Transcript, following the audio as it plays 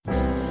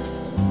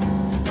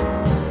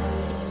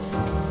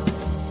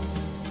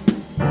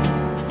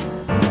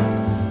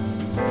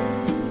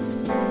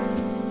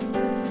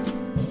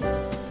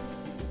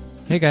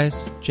Hey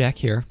guys, Jack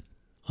here.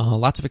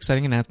 Lots of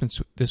exciting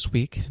announcements this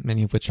week,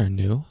 many of which are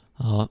new.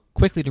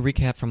 Quickly to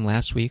recap from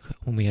last week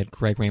when we had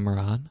Greg Raymer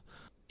on.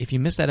 If you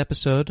missed that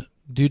episode,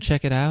 do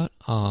check it out,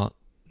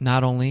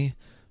 not only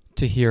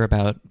to hear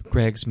about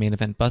Greg's main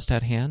event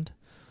bust-out hand,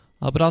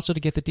 but also to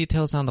get the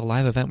details on the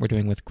live event we're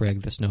doing with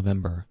Greg this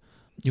November.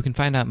 You can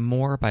find out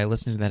more by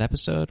listening to that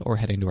episode or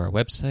heading to our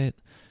website,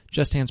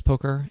 Just Hands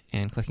Poker,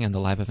 and clicking on the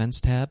Live Events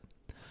tab.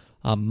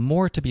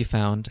 More to be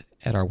found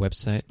at our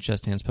website,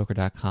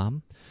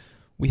 justhandspoker.com.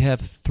 We have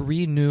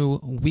 3 new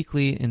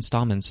weekly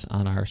installments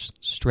on our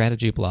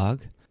strategy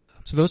blog.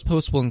 So those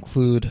posts will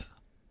include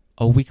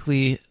a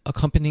weekly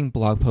accompanying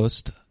blog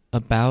post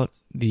about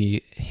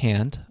the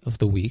hand of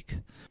the week.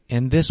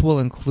 And this will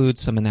include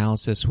some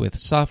analysis with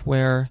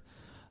software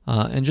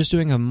and just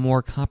doing a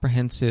more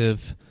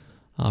comprehensive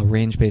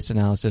range-based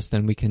analysis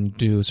than we can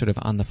do sort of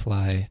on the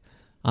fly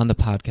on the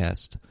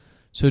podcast.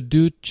 So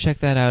do check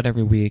that out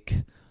every week.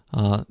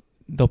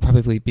 There'll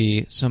probably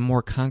be some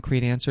more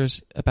concrete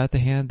answers about the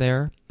hand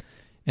there.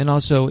 And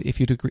also, if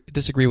you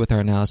disagree with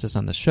our analysis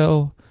on the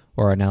show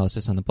or our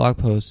analysis on the blog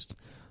post,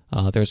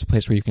 there's a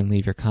place where you can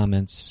leave your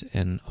comments,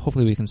 and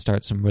hopefully we can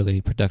start some really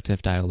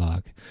productive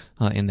dialogue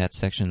in that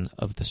section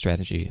of the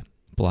strategy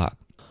blog.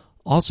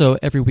 Also,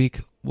 every week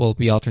we'll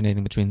be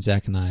alternating between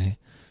Zach and I,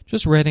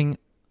 just writing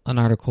an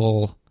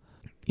article,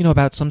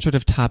 about some sort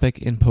of topic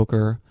in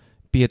poker,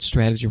 be it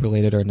strategy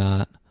related or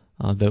not,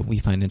 that we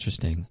find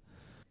interesting.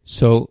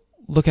 So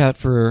look out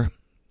for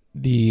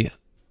the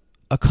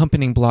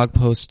accompanying blog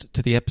post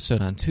to the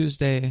episode on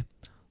Tuesday.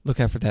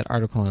 Look out for that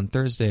article on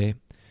Thursday.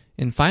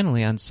 And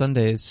finally, on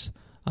Sundays,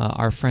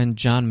 our friend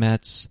John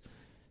Metz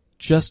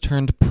just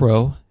turned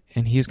pro,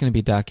 and he's going to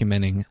be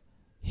documenting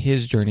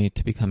his journey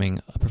to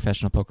becoming a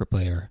professional poker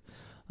player.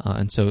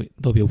 And so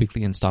there'll be a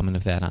weekly installment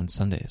of that on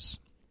Sundays.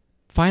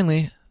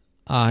 Finally,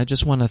 I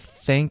just want to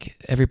thank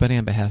everybody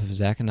on behalf of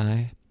Zach and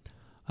I.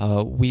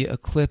 We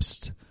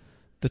eclipsed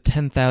the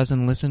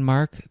 10,000 listen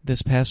mark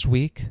this past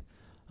week,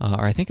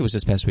 or I think it was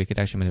this past week. It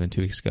actually might have been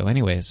 2 weeks ago.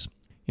 Anyways,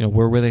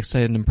 we're really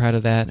excited and proud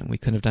of that, and we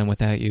couldn't have done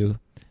without you.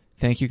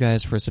 Thank you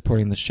guys for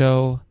supporting the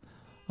show.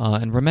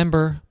 And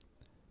remember,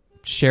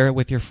 share it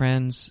with your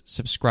friends,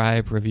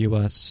 subscribe, review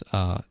us,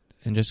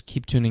 and just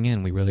keep tuning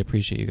in. We really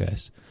appreciate you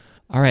guys.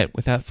 All right,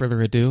 without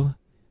further ado,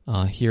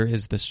 here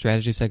is the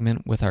strategy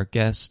segment with our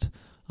guest,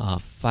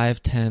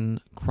 5'10"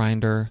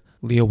 grinder,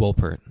 Leo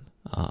Wolpert.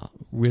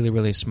 Really,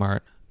 really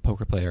smart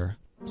poker player.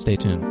 Stay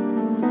tuned.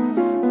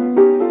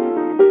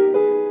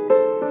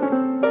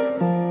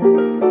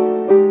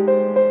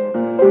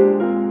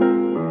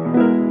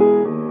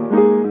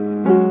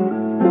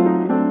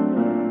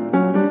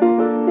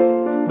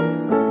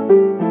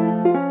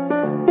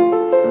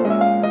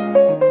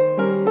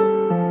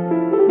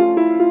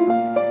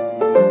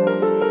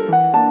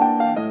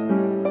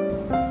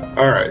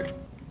 All right.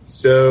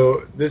 So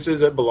this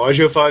is at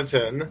Bellagio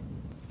 510.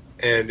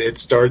 And it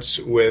starts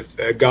with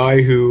a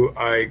guy who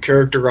I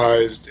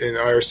characterized in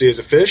IRC as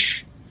a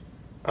fish,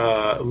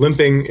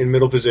 limping in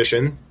middle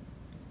position.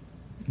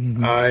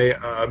 Mm-hmm.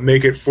 I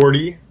make it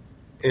 40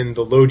 in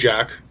the low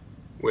jack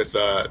with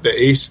the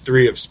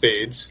ace-3 of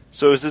spades.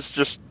 So is this,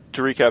 just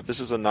to recap, this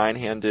is a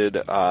 9-handed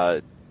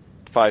 5-10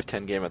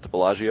 game at the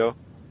Bellagio?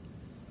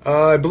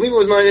 I believe it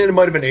was 9-handed. It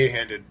might have been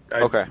 8-handed.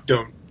 I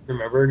don't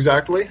remember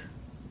exactly.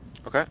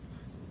 Okay.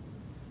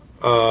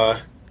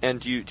 And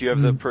do you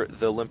have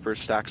the limper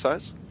stack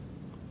size?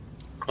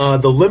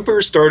 The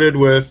limper started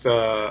with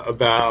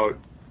about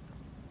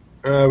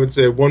I would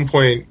say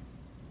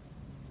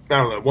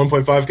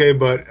 1.5K,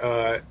 but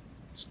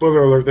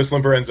spoiler alert, this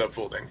limper ends up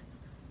folding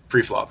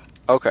pre-flop.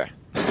 Okay.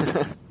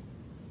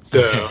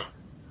 So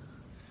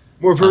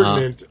more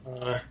pertinent,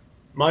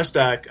 my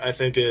stack I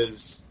think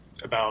is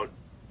about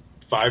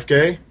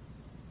 5K,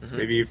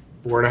 maybe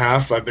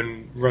 4.5. I've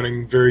been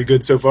running very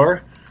good so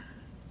far.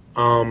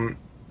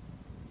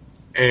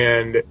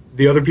 And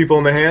the other people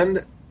in the hand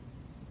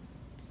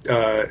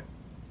are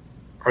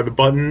the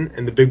button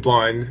and the big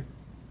blind.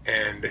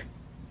 And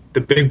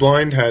the big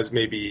blind has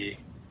maybe,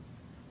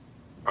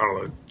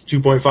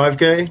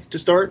 2.5K to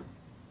start.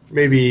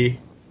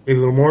 Maybe a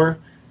little more.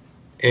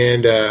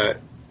 And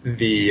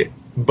the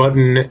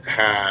button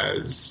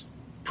has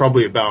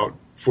probably about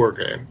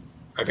 4K.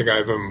 I think I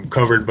have them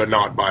covered, but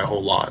not by a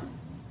whole lot.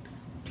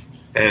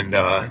 And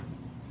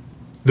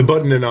the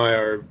button and I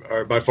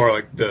are by far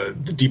like the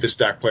deepest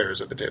stack players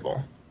at the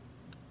table.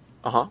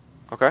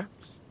 Okay.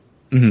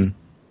 Mm-hmm.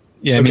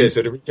 Yeah. Okay,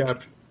 so to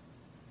recap,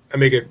 I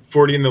make it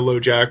 40 in the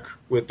low jack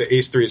with the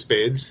ace-3 of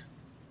spades.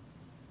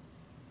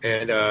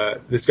 And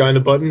this guy in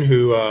the button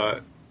who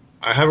I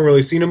haven't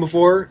really seen him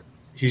before.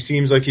 He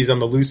seems like he's on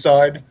the loose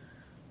side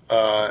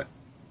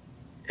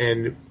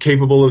and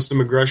capable of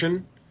some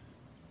aggression.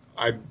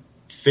 I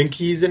think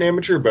he's an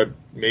amateur, but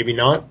maybe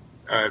not.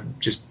 I'm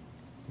just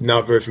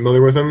not very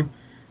familiar with him.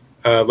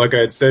 Like I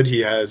had said,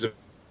 he has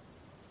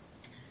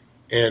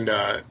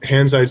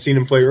hands I'd seen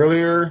him play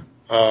earlier.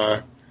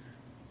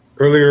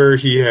 Earlier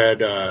he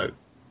had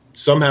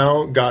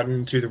somehow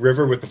gotten to the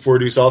river with the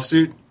 4-deuce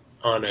offsuit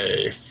on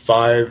a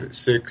 5,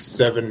 6,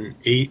 7,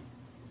 8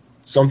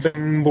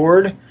 something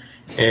board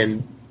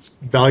and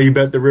value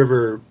bet the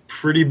river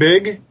pretty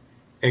big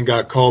and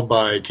got called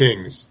by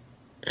kings.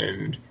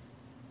 And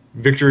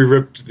Victory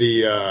ripped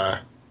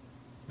the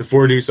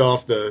 4 deuce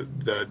off the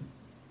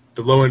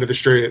low end of the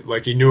straight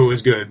like he knew it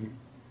was good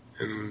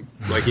and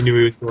like he knew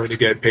he was going to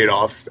get paid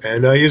off,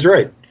 and he was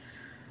right.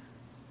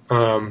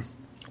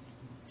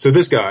 So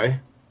this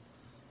guy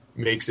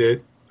makes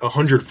it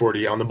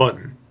 140 on the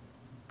button.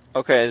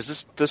 Okay, and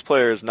this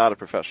player is not a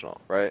professional,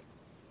 right?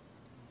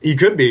 He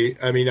could be.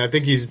 I mean, I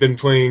think he's been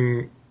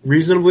playing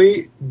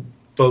reasonably,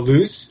 but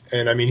loose.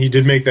 And I mean, he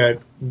did make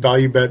that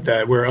value bet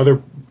that where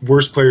other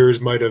worse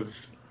players might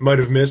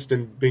have missed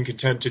and been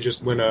content to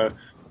just win a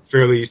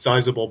fairly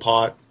sizable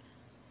pot,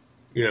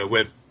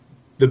 with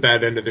the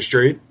bad end of the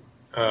straight.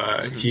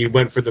 He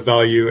went for the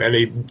value, and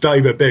he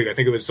value bet big. I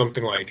think it was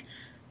something like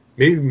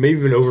maybe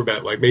even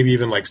overbet, like maybe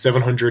even like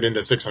 700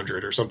 into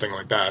 600 or something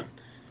like that.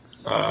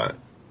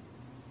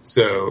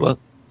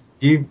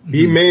 He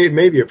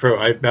may be a pro.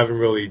 I haven't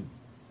really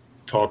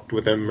talked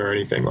with him or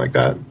anything like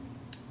that.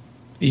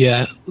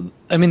 Yeah,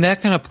 I mean,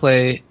 that kind of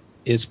play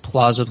is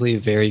plausibly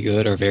very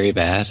good or very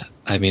bad.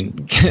 I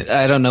mean,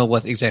 I don't know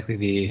what exactly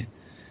the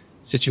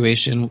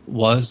situation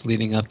was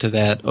leading up to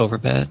that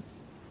overbet,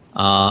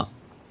 but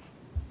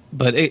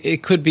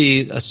it could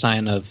be a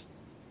sign of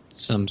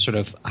some sort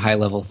of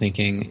high-level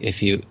thinking if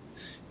he,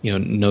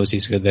 knows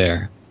he's good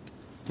there.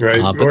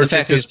 Right. But the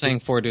fact that he's playing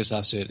 4 deuce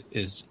offsuit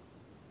is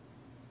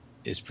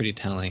pretty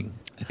telling,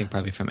 I think,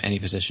 probably from any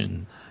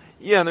position.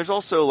 Yeah, and there's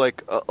also,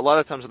 like, a lot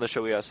of times on the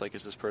show we ask, like,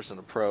 is this person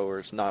a pro or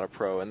is not a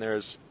pro? And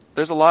there's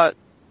a lot,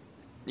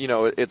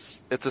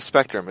 it's a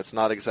spectrum. It's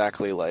not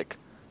exactly, like,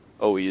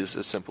 always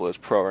as simple as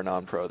pro or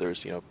non-pro.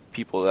 There's,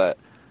 people that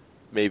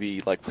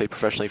maybe, like, play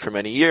professionally for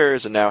many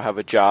years and now have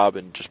a job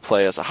and just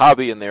play as a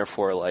hobby, and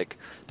therefore, like,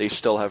 they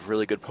still have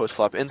really good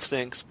post-flop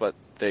instincts, but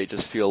they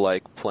just feel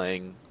like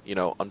playing,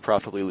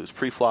 unprofitably loose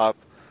pre-flop.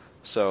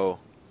 So,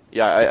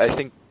 yeah, I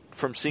think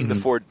from seeing the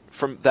four,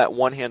 from that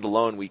one hand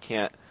alone, we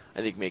can't,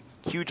 I think, make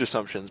huge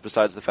assumptions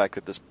besides the fact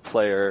that this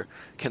player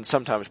can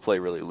sometimes play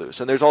really loose.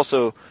 And there's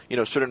also,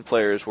 certain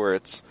players where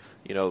it's,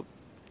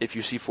 if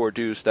you see 4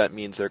 deuce, that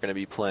means they're going to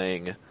be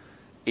playing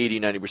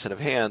 80-90%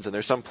 of hands. And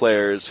there's some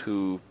players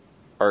who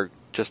are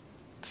just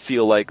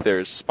feel like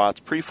there's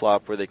spots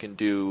pre-flop where they can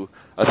do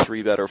a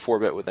 3-bet or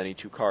 4-bet with any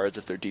 2 cards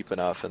if they're deep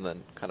enough, and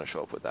then kind of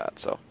show up with that.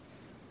 So,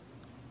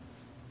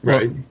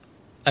 right. Well,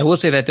 I will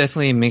say that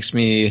definitely makes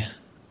me.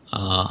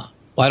 I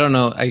don't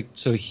know.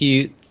 So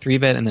he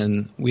 3-bet, and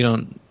then we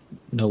don't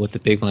know what the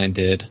big blind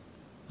did,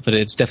 but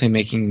it's definitely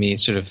making me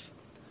sort of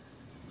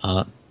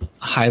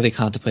highly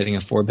contemplating a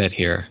 4-bet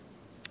here.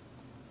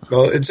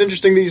 Well, it's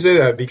interesting that you say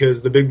that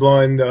because the big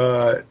blind.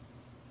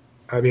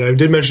 I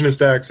did mention his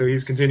stack, so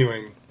he's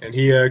continuing, and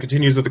he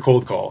continues with the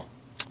cold call.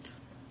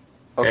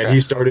 Okay. And he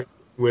started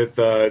with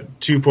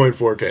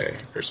 2.4K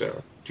or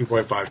so,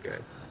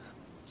 2.5K,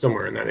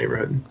 somewhere in that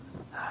neighborhood.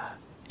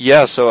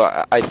 Yeah,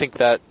 so I think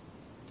that,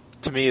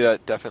 to me,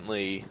 that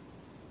definitely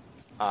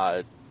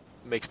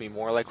makes me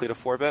more likely to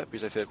 4-bet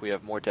because I feel like we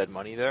have more dead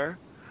money there.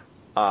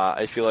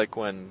 I feel like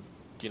when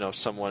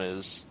someone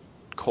is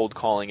cold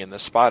calling in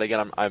this spot,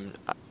 again,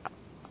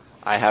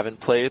 I haven't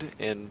played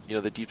in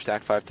the deep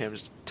stack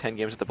 10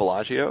 games at the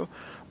Bellagio,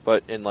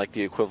 but in like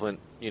the equivalent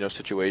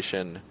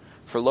situation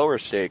for lower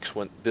stakes,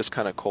 when this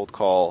kind of cold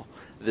call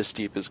this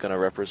deep is going to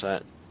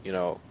represent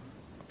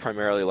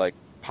primarily like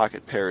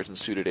pocket pairs and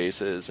suited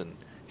aces and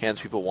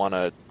hands people want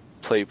to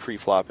play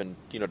pre-flop, and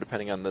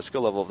depending on the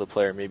skill level of the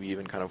player, maybe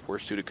even kind of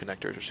worse suited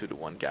connectors or suited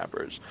 1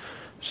 gappers.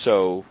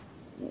 So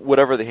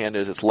whatever the hand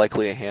is, it's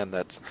likely a hand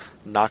that's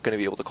not going to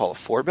be able to call a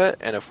 4-bet,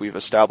 and if we've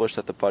established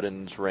that the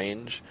button's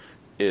range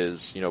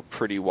is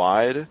pretty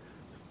wide,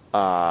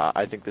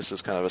 I think this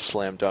is kind of a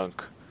slam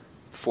dunk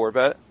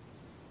 4-bet.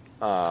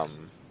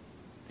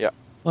 Yeah.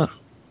 Well,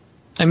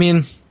 I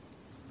mean,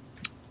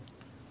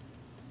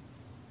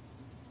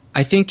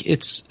 I think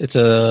it's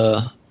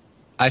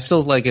I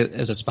still like it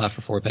as a spot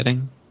for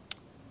 4-betting.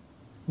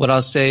 What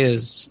I'll say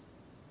is,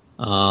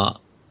 I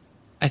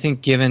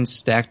think given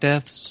stack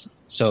depths,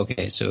 so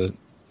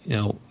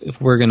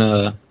if we're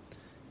gonna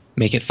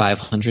make it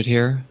 500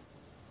 here,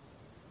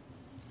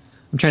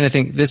 I'm trying to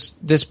think.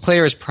 This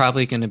player is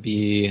probably going to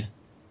be.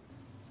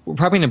 We're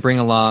probably going to bring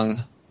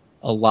along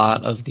a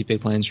lot of the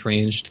big blind's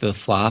range to the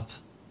flop,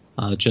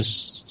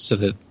 just so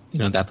that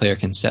that player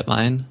can set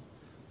mine.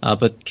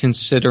 But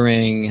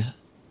considering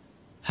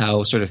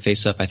how sort of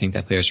face up I think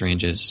that player's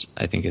range is,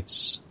 I think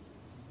it's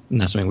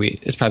not something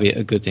it's probably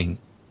a good thing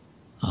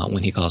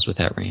when he calls with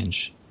that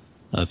range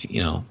of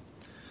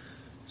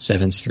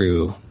 7s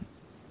through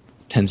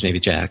 10s,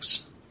 maybe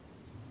jacks.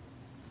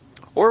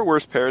 Or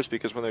worse pairs,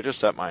 because when they're just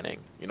set mining,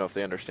 if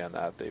they understand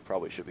that, they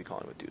probably should be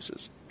calling with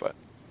deuces. But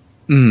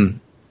I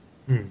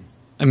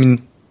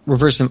mean,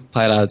 reverse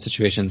implied odds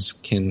situations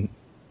can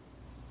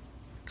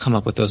come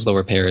up with those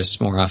lower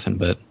pairs more often,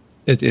 but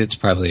it's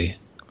probably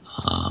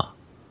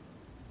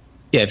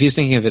if he's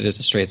thinking of it as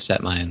a straight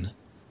set mine,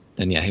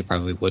 then yeah, he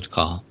probably would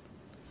call.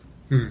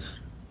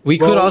 We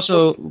could Well,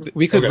 also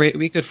we could okay.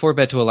 we could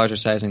 4-bet to a larger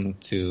sizing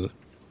to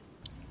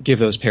give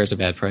those pairs a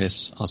bad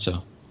price.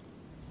 Also,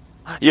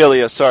 Yeah,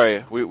 Leah.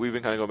 Sorry, we've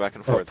been kind of going back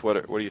and forth.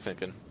 What are you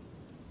thinking?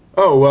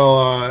 Oh,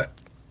 well,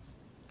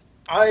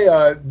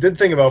 I did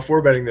think about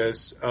 4-betting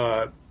this.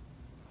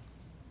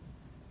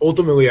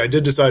 Ultimately, I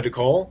did decide to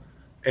call,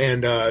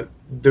 and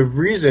the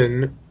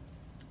reason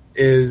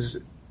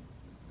is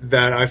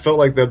that I felt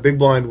like the big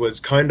blind was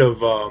kind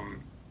of...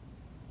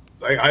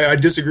 I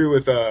disagree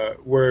with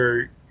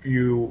where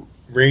you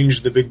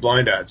ranged the big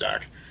blind at,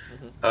 Zach.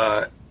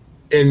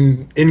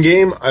 In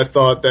game, I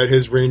thought that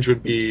his range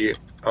would be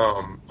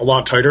a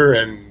lot tighter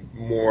and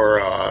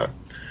more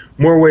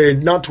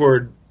weighted not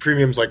toward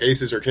premiums like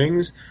aces or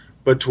kings,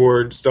 but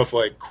toward stuff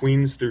like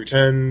queens through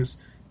tens,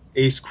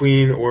 ace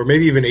queen, or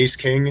maybe even ace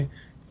king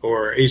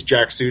or ace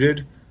jack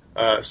suited,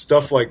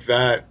 stuff like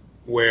that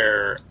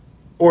or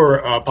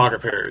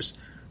pocket pairs,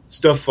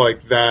 stuff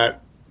like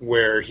that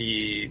where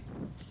he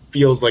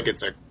feels like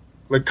it's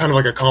kind of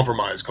like a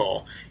compromise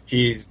call.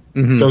 He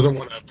doesn't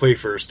want to play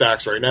for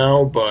stacks right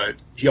now, but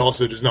he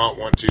also does not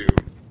want to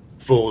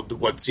fold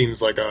what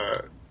seems like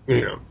an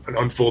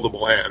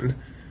unfoldable hand.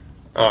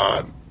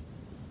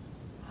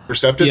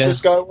 Receptive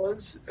this guy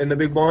was in the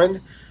big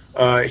blind.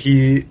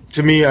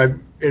 To me,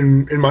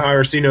 in my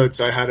IRC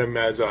notes, I had him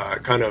as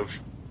kind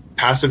of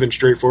passive and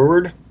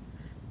straightforward.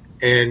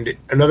 And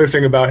another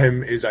thing about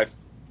him is I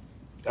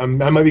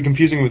might be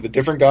confusing with a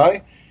different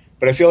guy,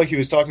 but I feel like he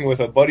was talking with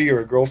a buddy or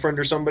a girlfriend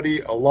or somebody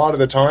a lot of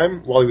the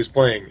time while he was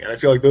playing. And I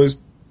feel like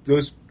those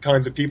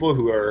kinds of people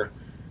who are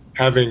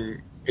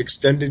having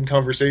extended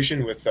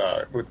conversation with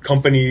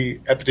company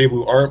at the table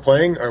who aren't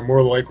playing are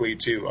more likely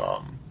to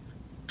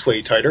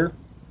play tighter.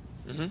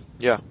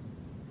 Yeah.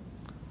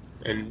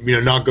 And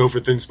not go for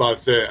thin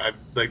spots.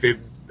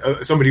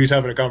 Somebody who's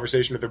having a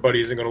conversation with their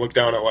buddy isn't going to look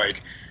down at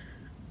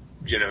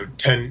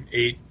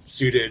 10-8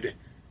 suited,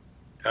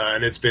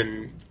 and it's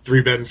been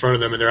 3-bet in front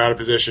of them and they're out of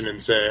position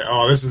and say,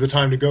 "Oh, this is the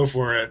time to go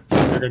for it."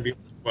 They're going to be,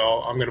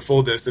 "Well, I'm going to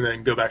fold this," and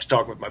then go back to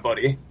talking with my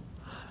buddy.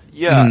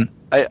 Yeah,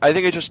 I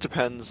think it just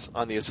depends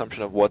on the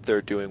assumption of what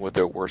they're doing with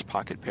their worst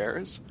pocket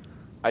pairs.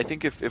 I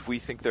think if we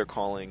think they're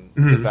calling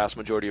the vast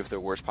majority of their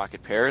worst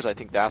pocket pairs, I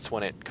think that's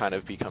when it kind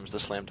of becomes the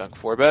slam dunk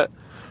 4-bet.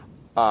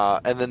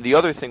 And then the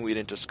other thing we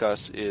didn't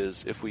discuss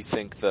is if we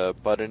think the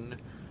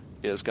button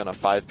is going to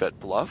 5-bet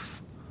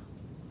bluff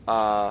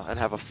and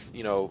have a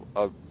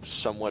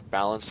somewhat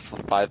balanced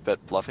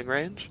 5-bet bluffing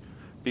range.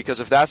 Because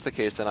if that's the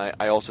case, then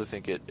I also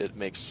think it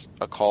makes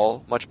a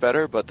call much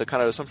better. But the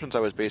kind of assumptions I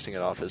was basing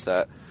it off is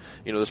that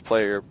this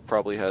player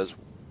probably has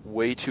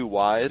way too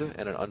wide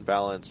and an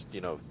unbalanced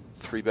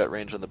 3-bet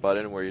range on the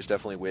button where he's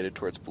definitely weighted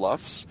towards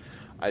bluffs.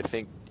 I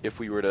think if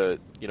we were to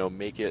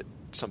make it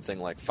something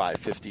like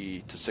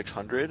 550 to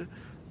 600,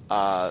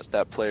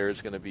 that player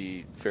is going to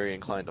be very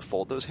inclined to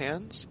fold those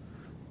hands.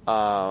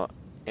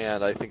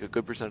 And I think a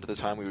good percent of the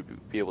time we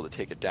would be able to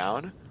take it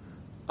down.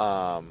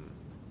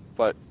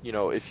 But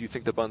if you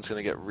think the button's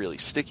going to get really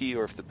sticky,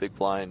 or if the big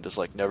blind is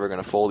never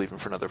going to fold even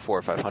for another 400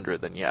 or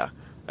 500, then yeah,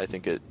 I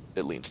think it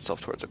leans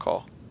itself towards a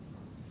call.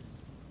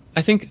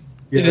 I think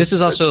this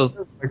is also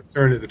my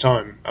concern at the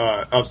time.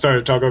 I'm sorry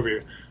to talk over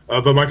you,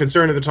 but my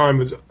concern at the time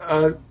was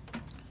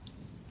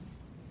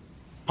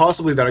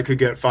possibly that I could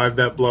get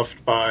 5-bet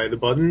bluffed by the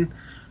button.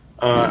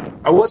 I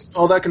wasn't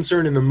all that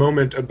concerned in the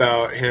moment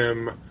about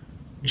him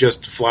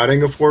just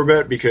flatting a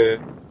 4-bet because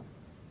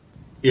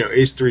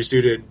ace 3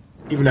 suited,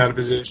 even out of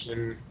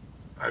position,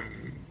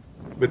 I'm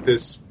with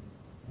this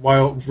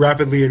while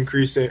rapidly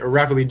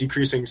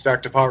decreasing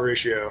stack to pot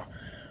ratio.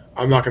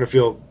 I'm not going to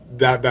feel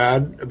that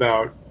bad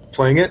about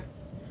playing it.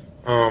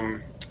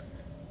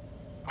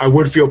 I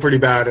would feel pretty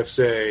bad if,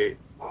 say,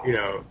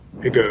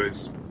 it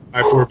goes,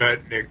 I 4-bet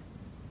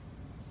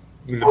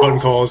and the button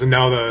calls, and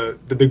now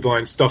the big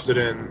blind stuffs it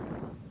in.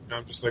 And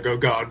I'm just like, oh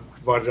god,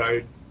 why did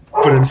I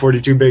put in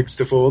 42 bigs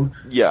to fold?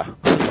 Yeah.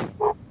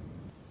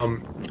 I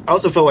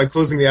also felt like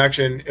closing the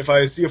action. If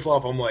I see a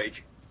flop, I'm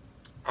like,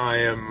 I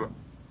am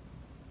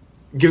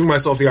giving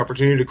myself the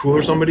opportunity to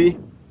cooler somebody,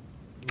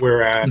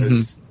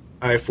 whereas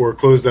I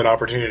foreclose that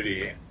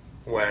opportunity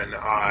when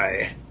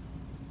I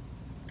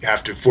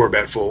have to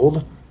 4-bet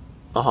fold.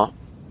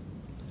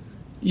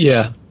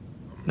 Yeah.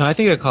 No, I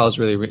think a call is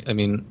really,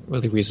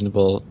 really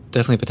reasonable.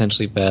 Definitely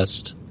potentially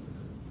best.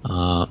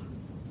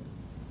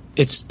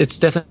 It's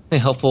definitely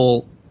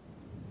helpful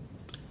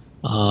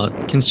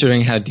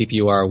considering how deep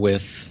you are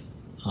with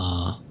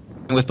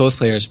both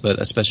players, but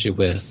especially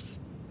with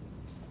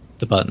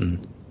the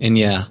button. And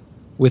yeah,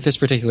 with this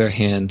particular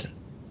hand,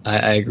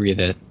 I agree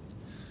that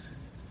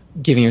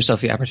giving yourself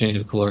the opportunity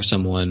to cooler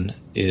someone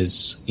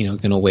is,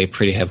 going to weigh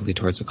pretty heavily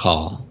towards a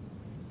call.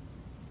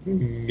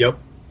 Yep.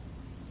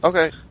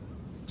 Okay.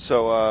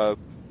 So,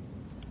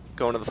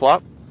 going to the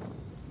flop?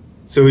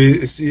 So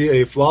we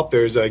see a flop.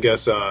 There's, I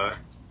guess,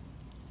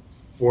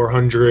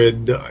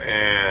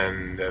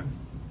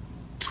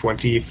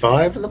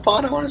 425 in the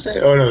pot, I want to say.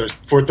 Oh, no, there's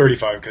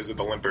 435 because of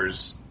the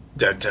limper's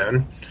dead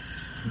 10.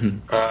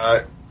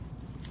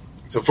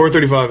 So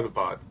 435 in the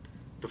pot.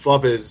 The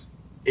flop is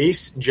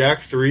Ace Jack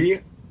 3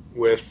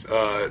 with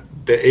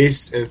the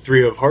Ace and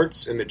 3 of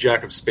Hearts and the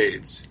Jack of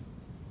Spades.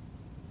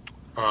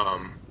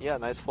 Yeah,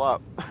 nice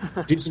flop.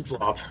 Decent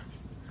flop.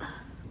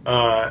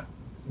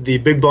 The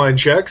big blind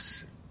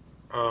checks,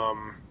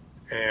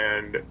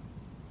 and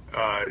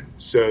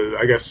so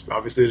I guess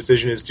obviously the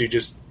decision is to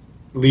just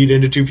lead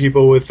into two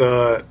people with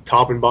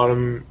top and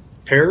bottom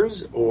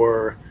pairs,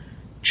 or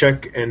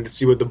check and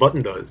see what the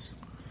button does.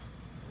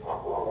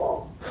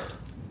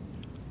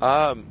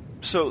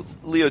 So,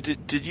 Leo,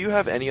 did you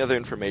have any other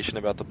information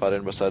about the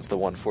button besides the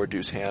 1-4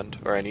 deuce hand,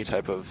 or any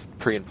type of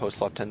pre- and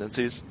post-flop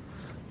tendencies?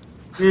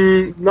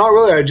 Not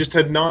really. I just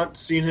had not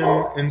seen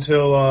him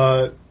until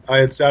I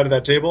had sat at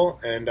that table,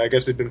 and I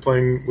guess I'd been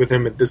playing with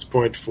him at this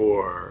point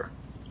for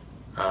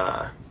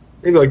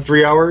maybe like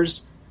 3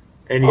 hours,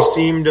 and he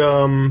seemed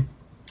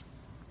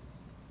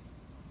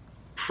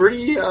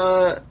pretty,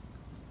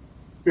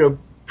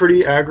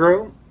 pretty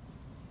aggro,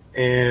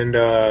 and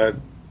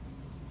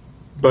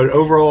but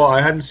overall,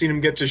 I hadn't seen him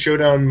get to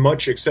showdown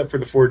much except for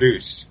the 4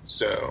 deuce,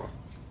 so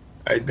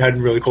I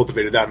hadn't really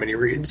cultivated that many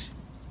reads.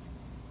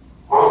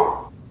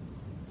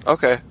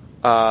 Okay.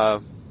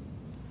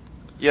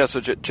 Yeah,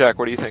 so Jack,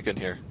 what are you thinking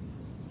here?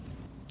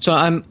 So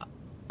I'm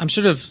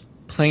sort of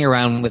playing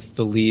around with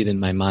the lead in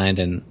my mind,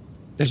 and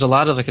there's a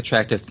lot of like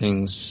attractive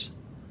things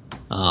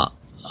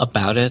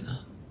about it.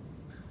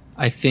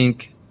 I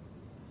think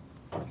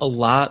a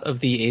lot of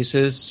the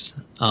aces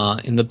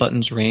in the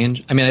button's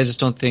range. I mean, I just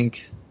don't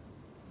think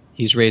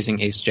he's raising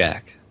ace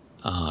jack.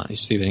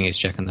 He's 3-betting ace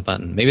jack on the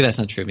button. Maybe that's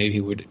not true. Maybe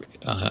he would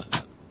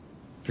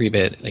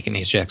 3-bet like an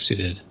ace jack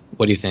suited.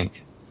 What do you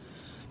think?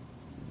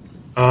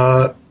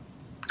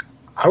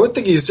 I would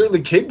think he's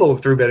certainly capable of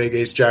 3-betting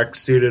ace jack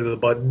suited to the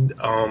button.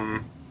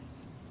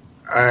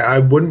 I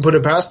wouldn't put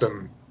it past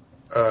him.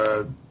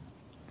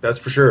 That's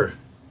for sure.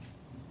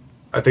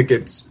 I think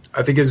his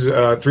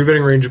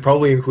 3-betting range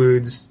probably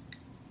includes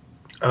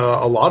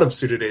a lot of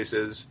suited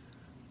aces.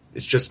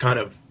 It's just kind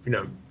of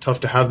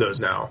tough to have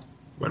those now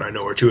when I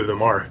know where 2 of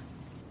them are.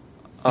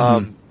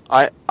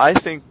 I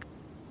think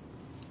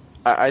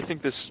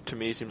this to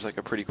me seems like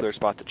a pretty clear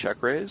spot to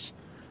check raise,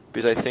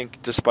 because I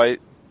think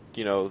despite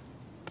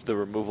the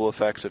removal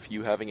effects of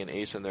you having an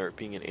ace and there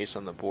being an ace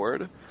on the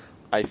board,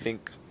 I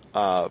think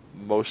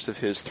most of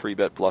his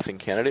 3-bet bluffing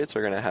candidates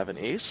are going to have an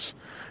ace,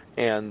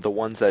 and the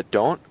ones that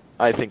don't,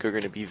 I think, are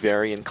going to be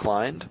very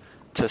inclined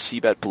to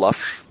c-bet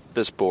bluff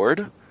this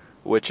board,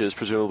 which is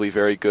presumably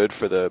very good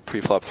for the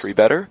pre-flop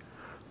 3-better.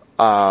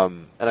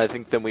 And I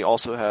think then we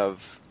also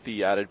have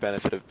the added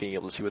benefit of being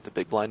able to see what the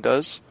big blind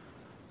does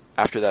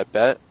after that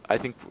bet. I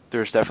think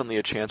there's definitely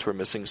a chance we're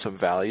missing some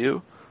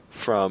value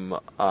from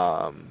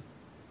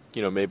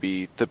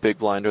maybe the big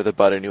blind or the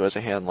button who has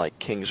a hand like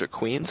kings or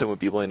queens and would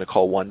be willing to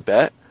call 1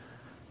 bet.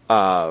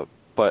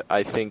 But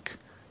I think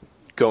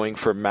going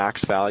for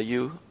max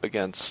value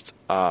against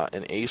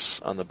an ace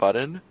on the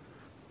button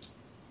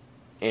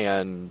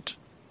and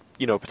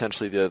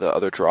potentially the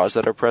other draws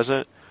that are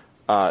present,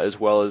 as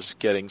well as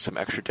getting some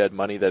extra dead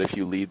money that if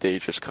you lead they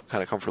just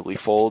kind of comfortably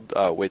fold,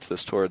 weights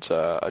this towards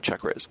a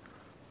check raise.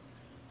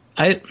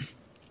 I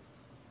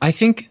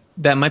think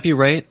that might be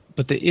right,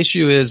 but the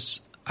issue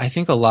is I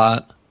think a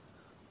lot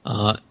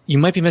you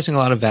might be missing a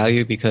lot of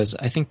value, because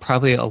I think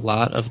probably a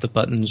lot of the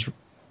button's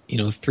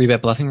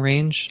 3-bet bluffing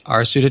range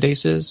are suited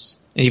aces.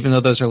 And even though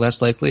those are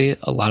less likely,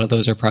 a lot of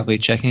those are probably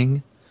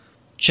checking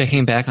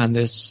back on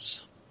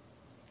this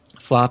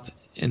flop,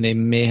 and they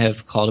may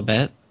have called a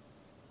bet.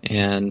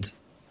 And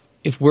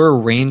if we're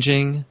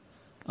arranging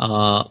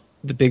the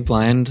big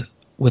blind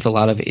with a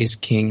lot of ace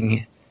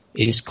king,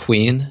 ace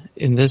queen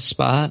in this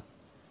spot,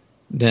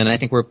 then I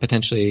think we're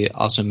potentially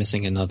also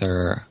missing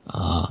another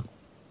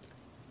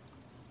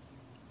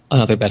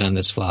bet on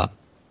this flop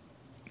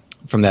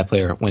from that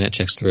player when it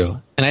checks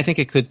through. And I think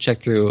it could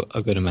check through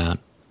a good amount.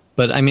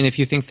 But I mean, if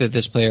you think that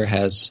this player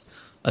has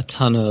a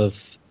ton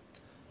of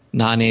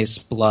non-ace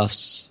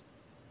bluffs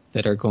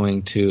that are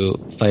going to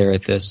fire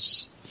at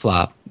this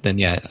flop, then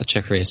yeah, a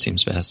check raise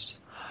seems best.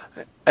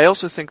 I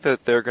also think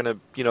that they're going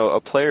to,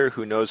 a player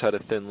who knows how to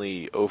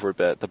thinly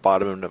overbet the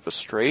bottom end of a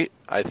straight,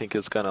 I think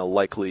is going to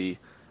likely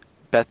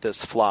bet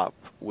this flop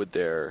with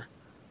their,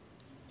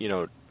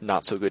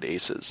 not so good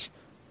aces.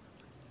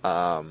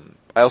 I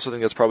also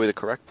think that's probably the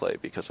correct play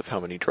because of how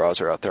many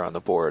draws are out there on the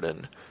board,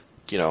 and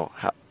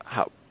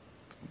how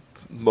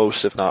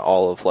most, if not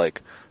all, of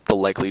like the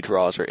likely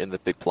draws are in the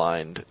big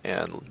blind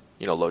and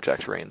low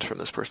jack's range from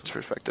this person's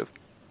perspective.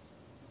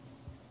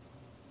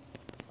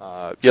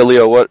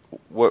 Leo,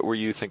 what were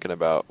you thinking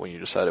about when you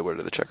decided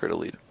whether the checker to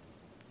lead?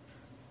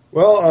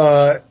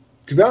 Well,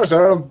 to be honest,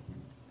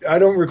 I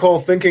don't recall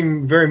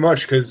thinking very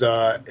much, because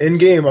in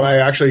game I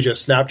actually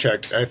just snap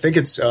checked. I think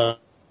it's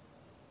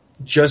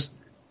just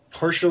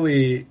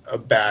partially a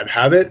bad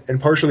habit, and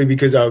partially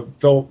because I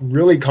felt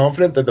really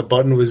confident that the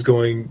button was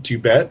going to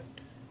bet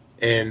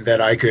and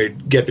that I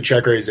could get the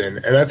check raise in.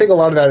 And I think a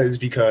lot of that is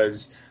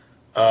because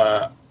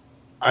I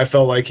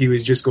felt like he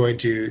was just going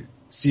to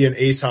see an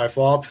ace high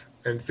flop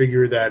and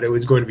figure that it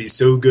was going to be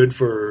so good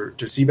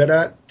to c-bet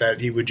at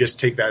that he would just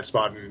take that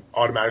spot and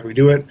automatically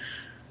do it.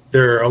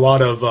 There are a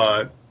lot of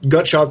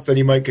gut shots that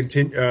he might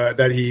continue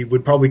that he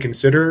would probably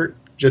consider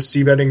just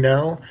c-betting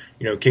now.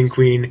 King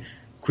queen,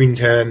 queen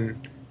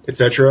 10,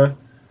 etc.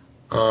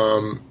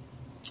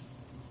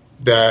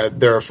 That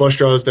there are flush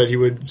draws that he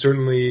would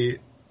certainly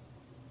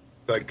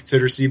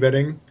consider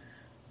c-betting.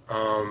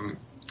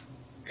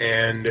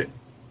 And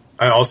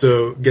I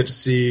also get to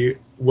see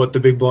what the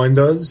big blind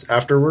does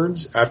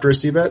afterwards, after a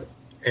c-bet.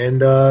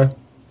 And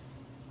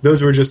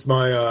those were just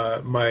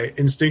my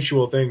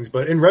instinctual things.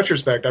 But in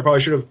retrospect, I probably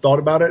should have thought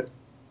about it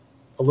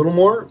a little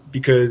more,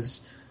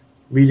 because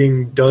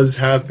leading does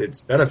have its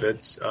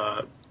benefits.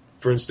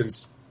 For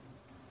instance,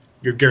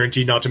 you're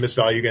guaranteed not to miss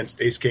value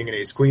against ace-king and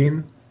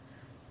ace-queen,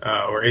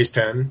 or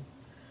ace-10.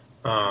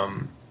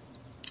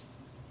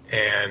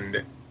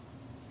 And,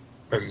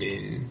 I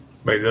mean,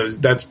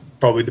 that's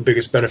probably the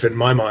biggest benefit in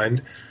my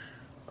mind.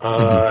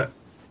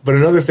 But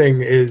another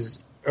thing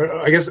is,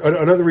 I guess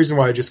another reason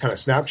why I just kind of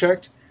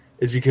snap-checked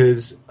is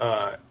because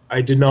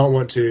I did not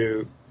want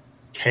to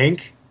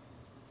tank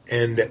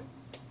and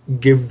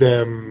give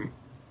them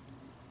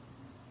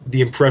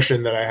the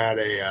impression that I had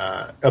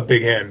a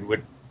big hand,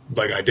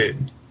 like I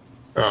did.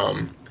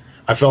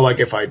 I felt like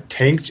if I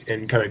tanked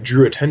and kind of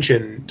drew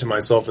attention to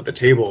myself at the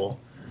table,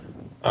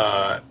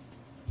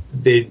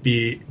 they'd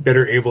be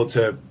better able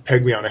to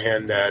peg me on a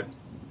hand that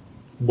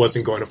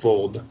wasn't going to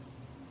fold.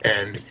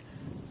 And,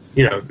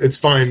 it's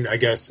fine, I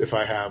guess, if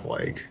I have,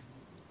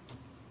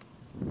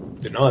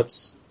 the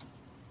nuts.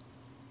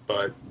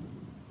 But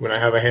when I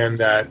have a hand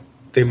that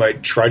they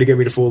might try to get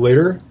me to fold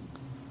later,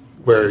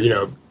 where,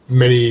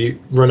 many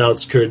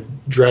runouts could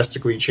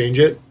drastically change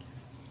it,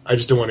 I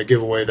just don't want to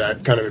give away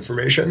that kind of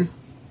information.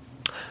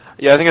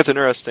 Yeah, I think that's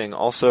interesting.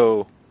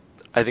 Also,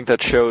 I think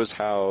that shows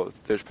how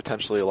there's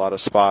potentially a lot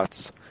of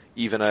spots,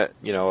 even at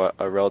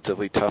a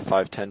relatively tough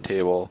 5-10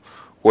 table,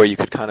 where you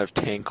could kind of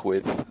tank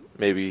with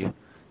maybe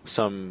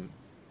some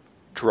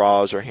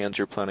draws or hands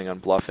you're planning on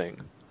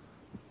bluffing.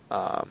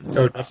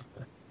 Definitely.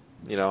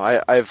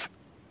 I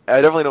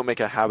definitely don't make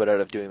a habit out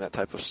of doing that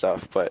type of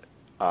stuff, but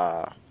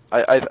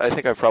I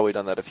think I've probably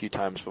done that a few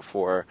times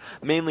before,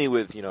 mainly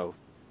with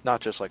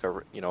not just like a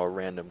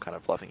random kind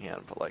of bluffing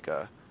hand, but like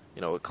a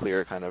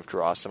clear kind of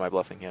draw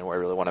semi-bluffing hand where I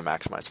really want to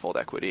maximize fold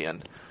equity.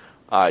 And,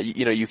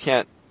 you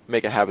can't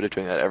make a habit of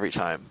doing that every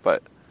time,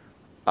 but,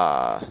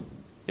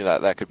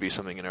 that could be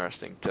something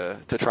interesting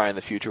to try in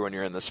the future when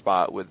you're in the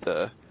spot with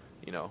the,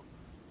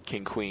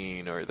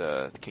 king-queen or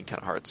the king-10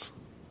 of hearts.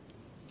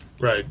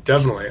 Right,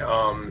 definitely.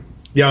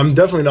 Yeah, I'm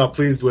definitely not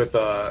pleased with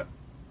the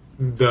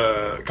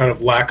kind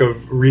of lack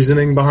of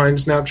reasoning behind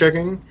snap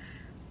checking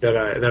that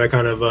I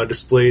kind of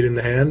displayed in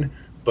the hand.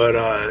 But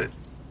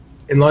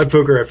in live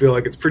poker, I feel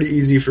like it's pretty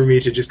easy for me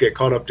to just get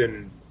caught up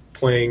in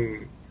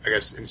playing, I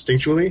guess,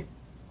 instinctually.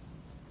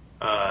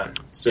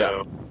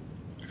 So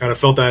I kind of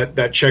felt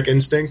that check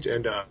instinct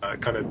and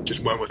kind of just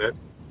went with it.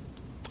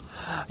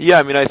 Yeah,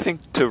 I mean, I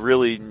think to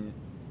really,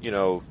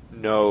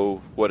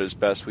 know what is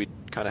best, we'd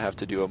kind of have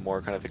to do a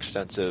more kind of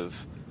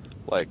extensive,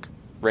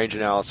 range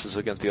analysis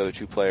against the other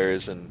two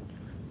players and,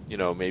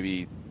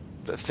 maybe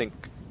think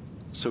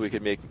so we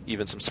could make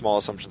even some small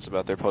assumptions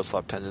about their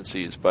post-flop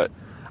tendencies. But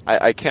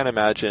I can't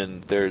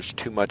imagine there's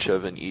too much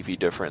of an EV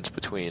difference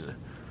between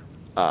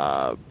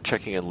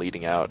checking and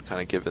leading out,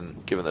 kind of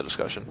given the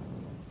discussion.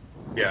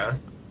 Yeah.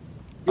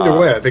 Either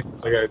way, I think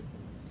it's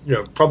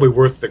probably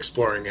worth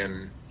exploring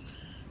in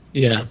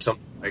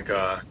something like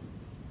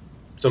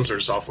some sort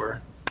of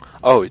software.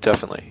 Oh,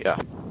 definitely, yeah.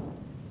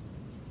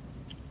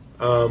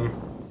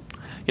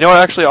 You know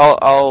what? Actually,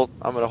 I'm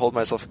going to hold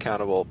myself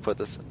accountable. Put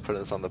this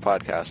on the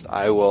podcast.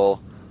 I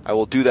will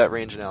do that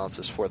range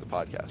analysis for the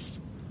podcast.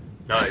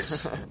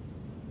 Nice. All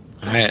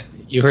right,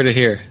 you heard it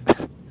here.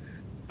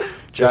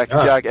 Jack,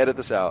 edit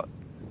this out.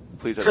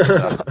 Please edit this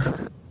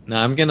out. No,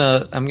 I'm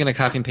gonna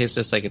copy and paste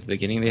this at the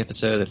beginning of the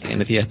episode, at the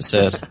end of the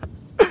episode.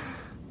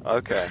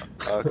 Okay,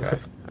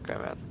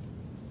 man.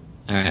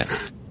 Uh,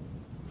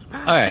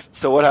 All right.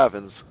 So what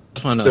happens? I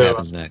just want to know what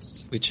happens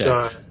next. We check.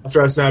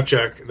 After I snap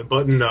check, the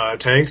button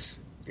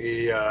tanks.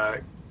 He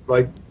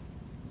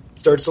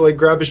starts to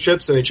grab his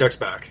chips and he checks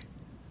back.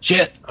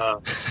 Shit.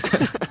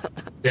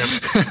 Yeah.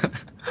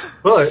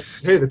 But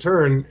hey, the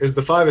turn is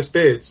the 5 of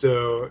spades,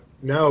 so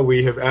now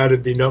we have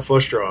added the nut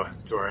flush draw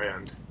to our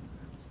hand.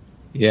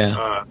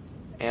 Yeah.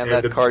 And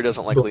that card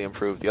doesn't likely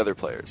improve the other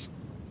players.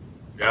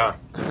 Yeah.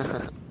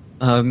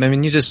 I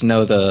mean, you just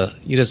know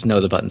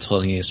the button's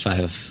holding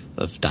ace-5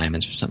 of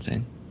diamonds or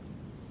something.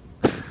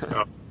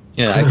 Oh.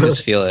 Yeah, I can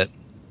just feel it.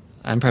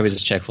 I'm probably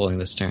just check folding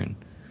this turn.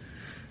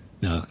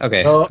 No,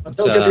 okay. Well, I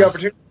don't get the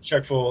opportunity to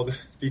check fold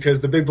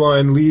because the big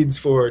blind leads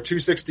for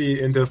 260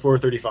 into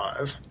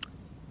 435.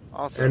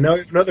 Awesome. And now we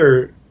have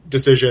another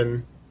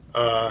decision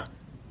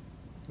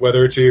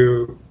whether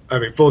to. I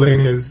mean, folding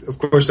is of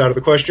course out of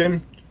the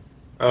question.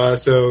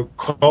 So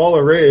call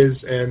or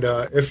raise, and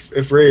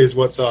if raise,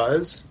 what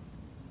size?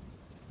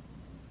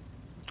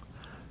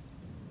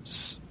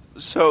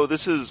 So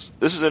this is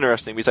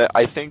interesting because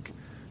I think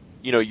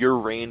your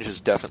range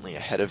is definitely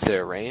ahead of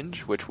their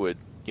range, which would,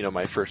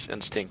 my first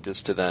instinct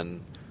is to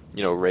then,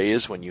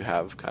 raise when you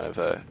have kind of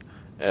a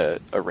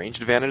range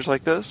advantage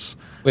like this.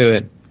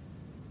 Wait.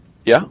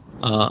 Yeah?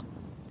 A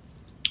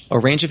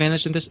range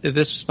advantage in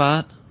this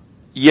spot?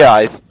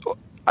 Yeah,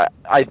 my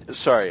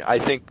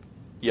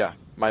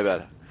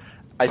bad.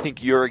 I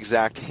think your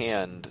exact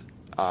hand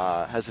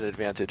has an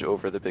advantage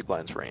over the big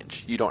blind's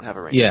range. You don't have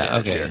a range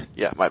advantage here.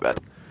 Yeah, my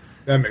bad.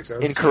 That makes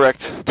sense.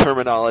 Incorrect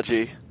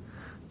terminology.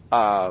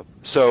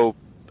 So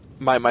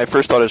my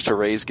first thought is to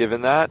raise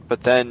given that,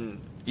 but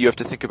then you have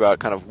to think about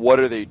kind of what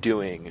are they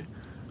doing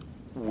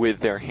with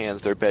their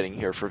hands they're betting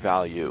here for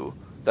value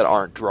that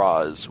aren't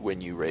draws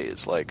when you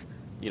raise. Like,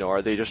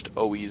 are they just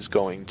always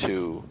going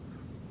to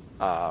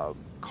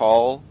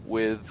call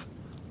with,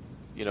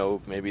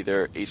 maybe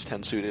their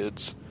ace-10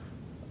 suiteds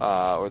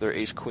or their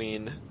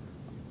ace-queen?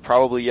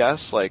 Probably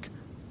yes. Like,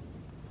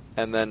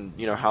 and then,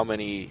 how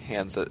many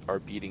hands that are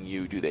beating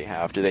you do they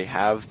have? Do they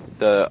have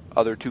the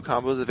other two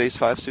combos of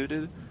ace-5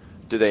 suited?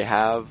 Do they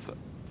have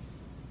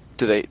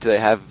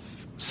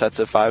sets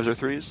of 5s or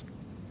 3s?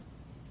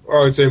 Or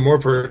I would say more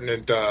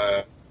pertinent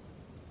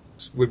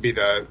would be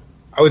I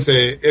would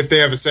say if they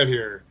have a set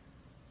here,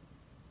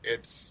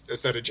 it's a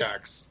set of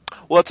jacks.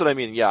 Well, that's what I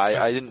mean. Yeah,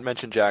 I didn't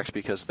mention jacks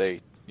because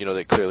they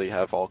clearly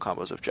have all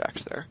combos of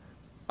jacks there.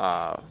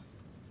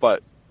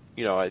 But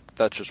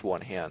that's just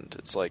one hand.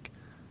 It's like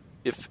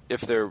if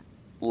they're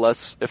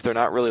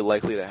not really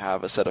likely to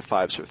have a set of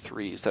 5s or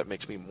 3s, that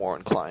makes me more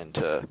inclined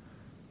to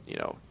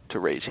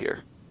raise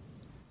here.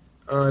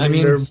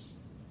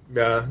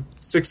 They're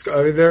 6.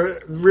 I mean, they're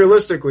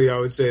realistically, I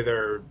would say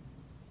they're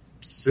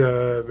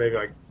maybe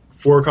like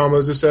 4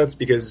 combos of sets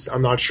because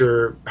I'm not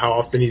sure how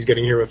often he's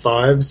getting here with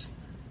 5s.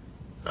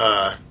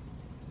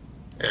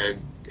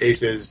 And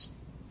aces,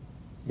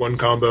 one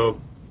combo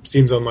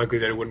seems unlikely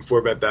that he wouldn't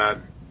 4-bet that,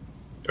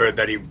 or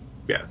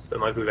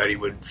unlikely that he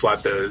would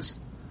flat those.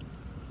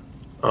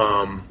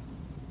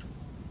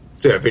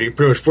 Pretty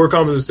much 4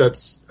 combos of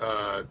sets,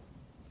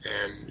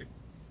 and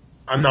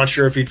I'm not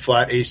sure if he'd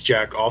flat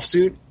ace-jack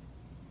offsuit.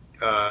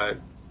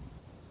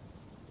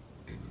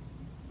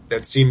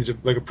 That seems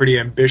like a pretty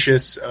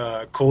ambitious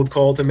cold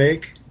call to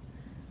make.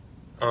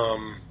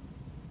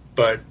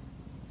 But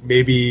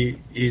maybe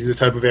he's the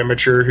type of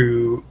amateur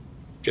who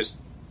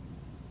just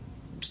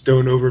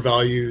stone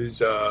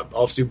overvalues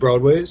offsuit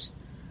broadways.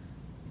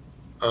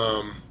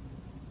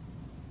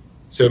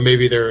 So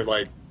maybe there are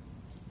like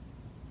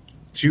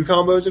 2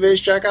 combos of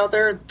ace-jack out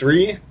there?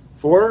 3?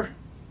 4?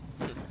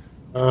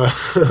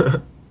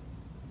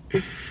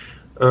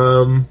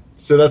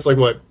 So that's like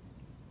what?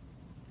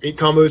 8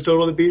 combos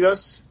total to beat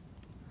us?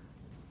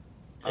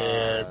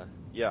 And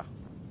yeah.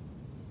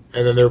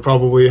 And then there are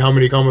probably how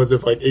many combos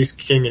of like ace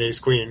king and ace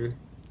queen?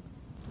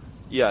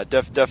 Yeah,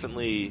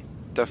 definitely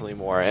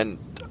more. And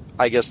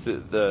I guess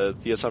the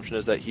assumption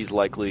is that he's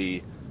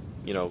likely,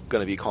 going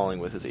to be calling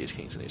with his ace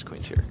kings and ace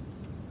queens here,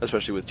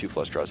 especially with 2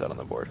 flush draws out on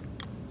the board.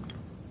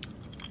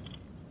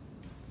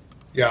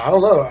 Yeah, I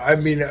don't know. I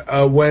mean,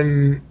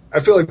 when I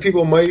feel like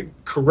people might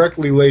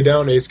correctly lay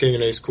down ace king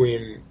and ace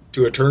queen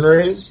to a turn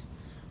raise,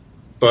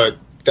 but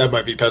that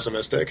might be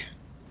pessimistic.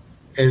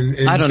 And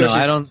I don't know.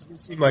 I don't. It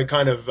seem like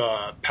kind of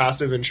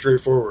passive and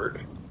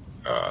straightforward.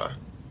 I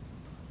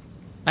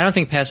don't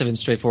think passive and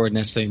straightforward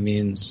necessarily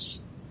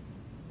means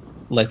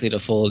likely to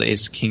fold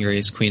ace king or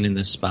ace queen in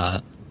this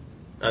spot.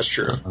 That's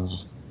true.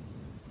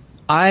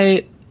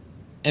 I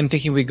am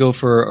thinking we go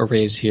for a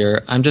raise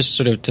here. I'm just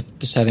sort of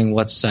deciding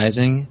what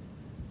sizing.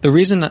 The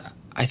reason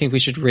I think we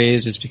should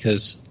raise is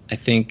because I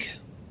think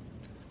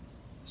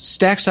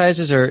stack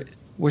sizes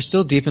we're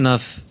still deep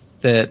enough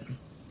that.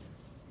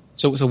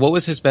 So what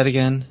was his bet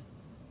again?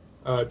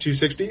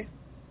 260.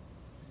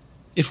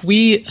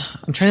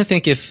 I'm trying to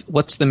think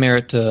what's the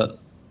merit to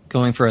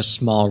going for a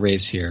small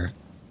raise here,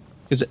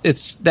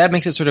 because that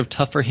makes it sort of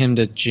tough for him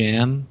to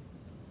jam.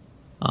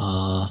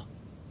 No,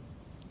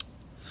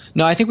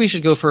 I think we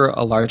should go for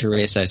a larger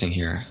raise sizing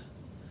here.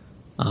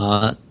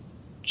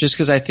 Just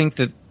because I think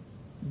that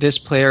this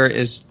player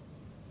is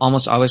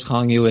almost always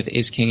calling you with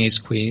ace king, ace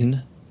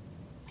queen,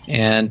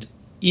 and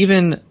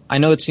even I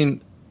know it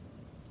seemed.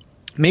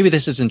 Maybe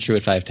this isn't true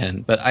at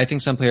 5-10, but I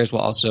think some players will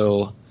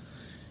also,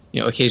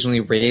 occasionally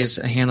raise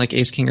a hand like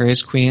ace king or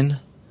ace queen,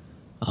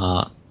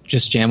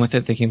 just jam with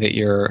it, thinking that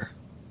you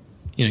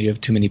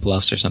have too many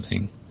bluffs or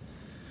something.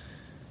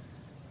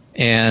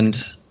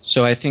 And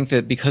so I think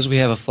that because we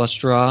have a flush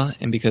draw,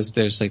 and because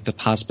there's like the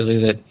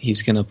possibility that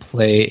he's going to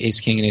play ace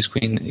king and ace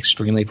queen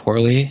extremely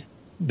poorly,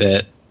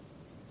 that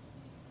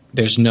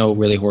there's no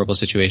really horrible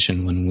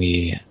situation when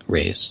we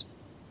raise,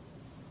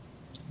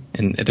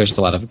 and there's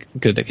a lot of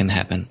good that can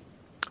happen.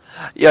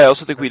 Yeah, I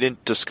also think we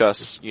didn't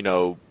discuss,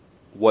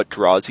 what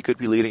draws he could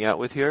be leading out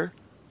with here.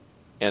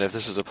 And if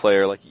this is a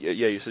player, like,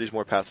 you said he's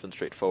more passive and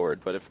straightforward,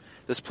 but if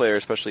this player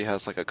especially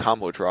has, like, a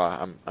combo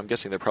draw, I'm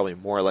guessing they're probably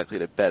more likely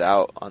to bet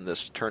out on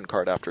this turn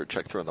card after a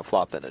check through on the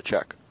flop than a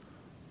check.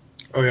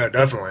 Oh, yeah,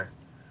 definitely.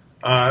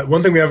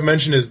 One thing we haven't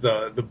mentioned is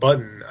the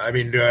button. I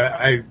mean,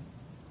 I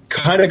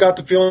kind of got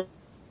the feeling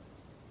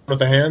with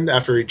the hand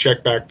after he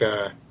checked back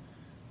the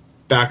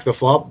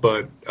flop,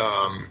 but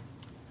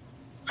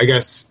I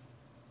guess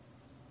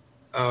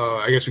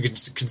we could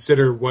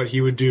consider what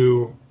he would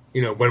do,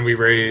 when we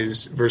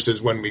raise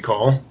versus when we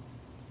call.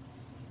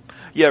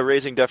 Yeah,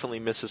 raising definitely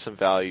misses some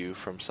value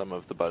from some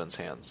of the button's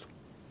hands.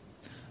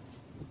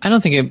 I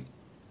don't think it.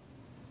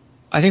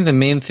 I think the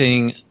main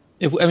thing,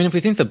 if we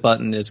think the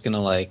button is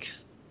going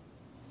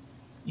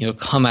to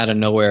come out of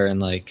nowhere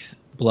and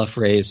bluff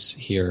raise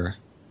here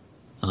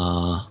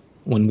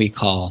when we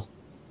call,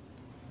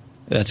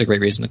 that's a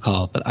great reason to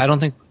call. But I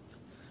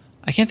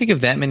can't think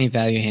of that many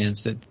value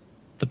hands that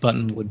the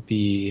button would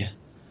be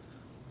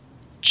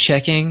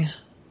checking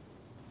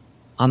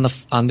on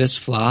this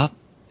flop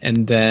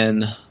and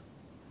then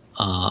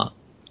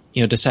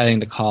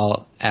deciding to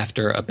call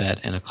after a bet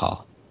and a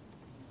call.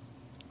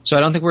 So I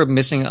don't think we're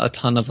missing a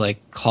ton of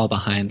call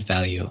behind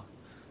value,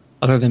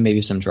 other than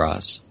maybe some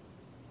draws.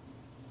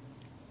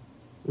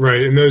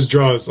 Right, and those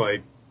draws are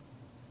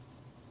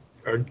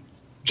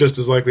just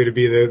as likely to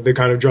be the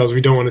kind of draws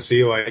we don't want to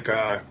see,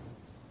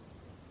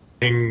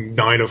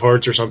 nine of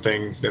hearts or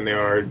something, than they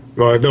are.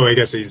 Well, though I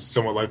guess he's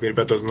somewhat likely to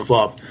bet those in the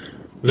flop.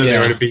 Then they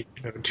are to be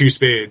two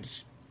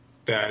spades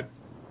that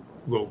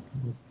will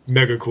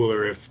mega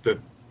cooler if the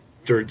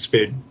third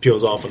spade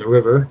peels off on the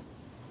river.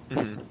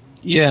 Mm-hmm.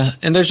 Yeah,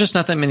 and there's just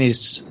not that many.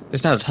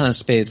 There's not a ton of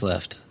spades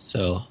left,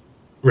 so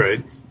right.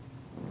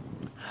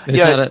 There's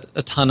not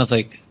a ton of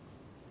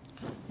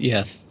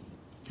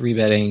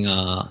 3-betting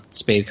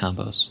spade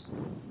combos.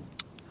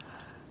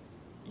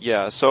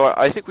 Yeah, so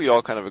I think we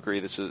all kind of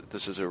agree this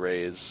is a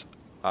raise.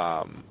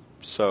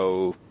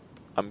 So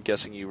I'm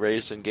guessing you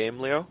raised in game,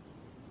 Leo?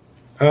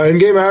 In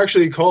game, I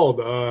actually called.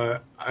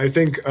 I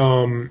think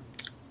in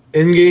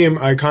game,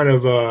 I kind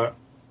of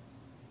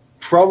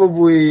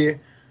probably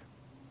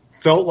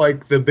felt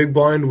like the big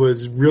blind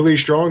was really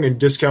strong and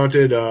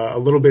discounted a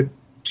little bit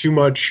too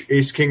much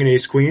ace king and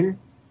ace queen.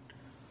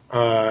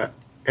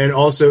 And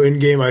also in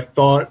game, I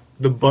thought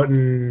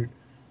that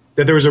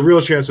there was a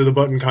real chance of the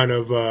button kind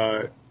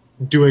of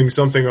doing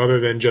something other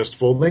than just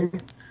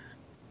folding.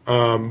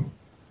 That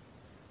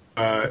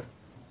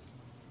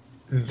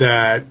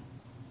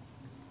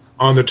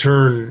on the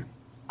turn,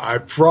 I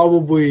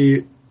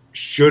probably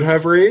should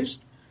have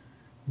raised,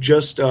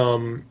 just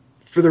for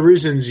the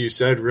reasons you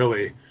said,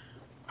 really.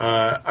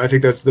 I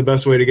think that's the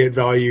best way to get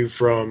value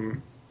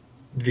from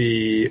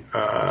the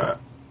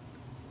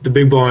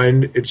big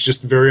blind. It's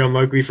just very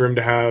unlikely for him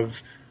to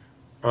have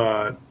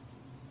us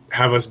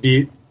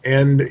beat.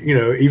 And,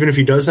 even if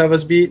he does have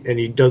us beat and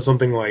he does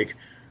something like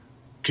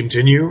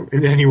continue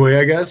in any way,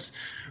 I guess,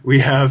 we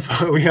have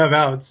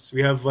outs.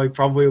 We have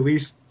probably at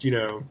least,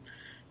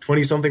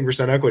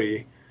 20-something%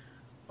 equity.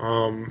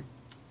 And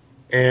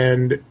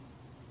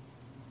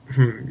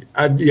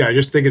I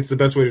just think it's the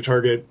best way to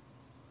target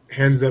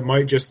hands that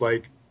might just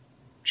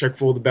check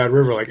fold the bad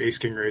river, like ace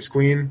king or ace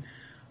queen.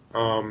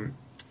 And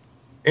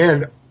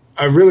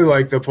I really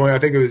like the point. I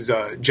think it was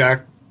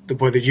Jack. The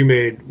point that you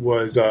made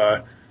was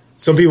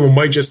some people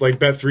might just bet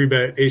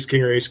 3-bet ace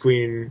king or ace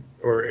queen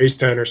or ace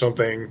 10 or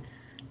something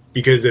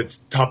because it's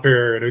top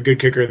pair and a good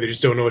kicker. They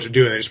just don't know what to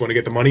do and they just want to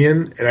get the money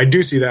in. And I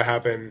do see that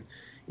happen.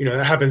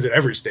 That happens at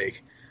every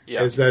stake.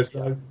 Yeah, it's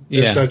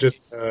not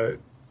just.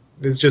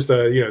 It's just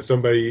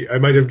somebody. I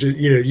might have.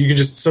 You can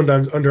just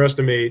sometimes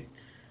underestimate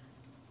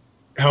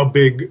how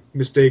big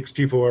mistakes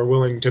people are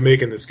willing to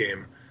make in this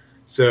game.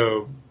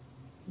 So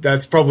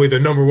that's probably the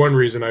number one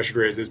reason I should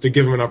raise, is to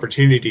give them an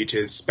opportunity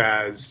to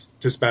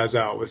spaz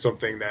out with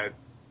something that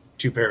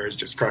two pair is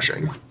just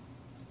crushing.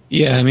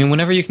 Yeah,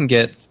 whenever you can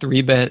get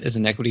 3-bet as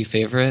an equity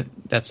favorite,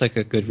 that's a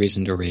good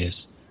reason to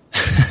raise.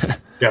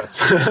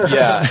 Yes.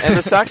 Yeah, and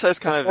the stack size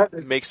kind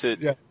of makes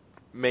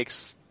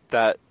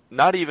that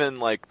not even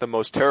the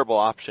most terrible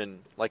option.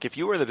 If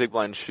you were in the big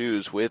blind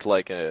shoes with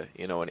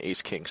an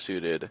ace king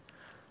suited,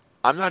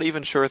 I'm not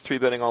even sure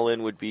 3-betting all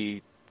in would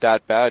be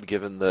that bad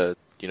given the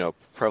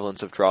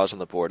prevalence of draws on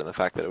the board and the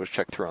fact that it was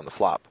checked through on the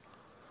flop.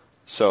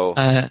 So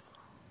okay,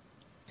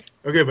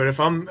 but if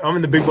I'm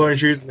in the big blind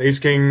shoes and ace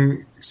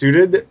king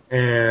suited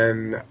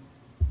and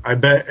I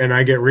bet and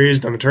I get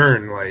raised on the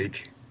turn,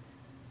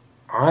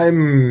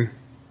 I'm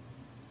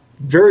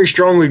very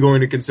strongly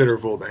going to consider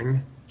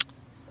folding.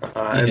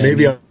 And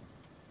maybe I'm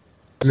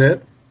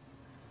it,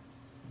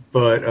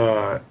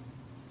 but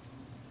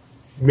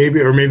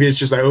maybe it's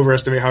just I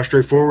overestimate how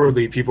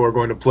straightforwardly people are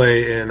going to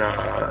play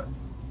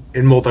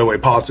in multi-way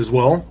pots as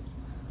well.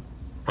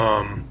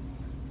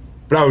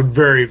 But I would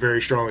very,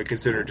 very strongly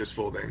consider just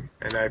folding,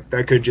 and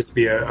that could just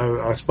be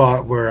a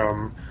spot where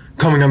I'm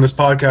coming on this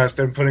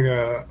podcast and putting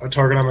a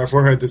target on my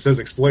forehead that says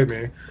 "exploit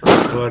me."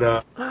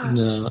 But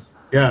no.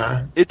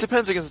 Yeah. It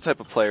depends against the type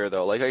of player,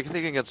 though. I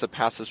think against a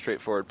passive,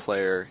 straightforward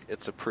player,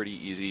 it's a pretty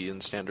easy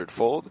and standard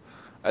fold.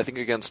 I think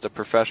against a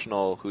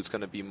professional who's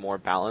going to be more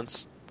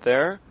balanced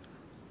there,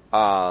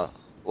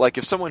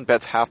 if someone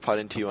bets half pot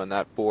into you on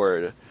that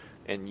board,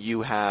 and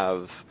you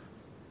have,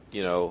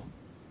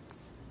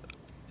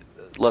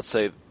 let's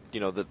say,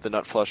 the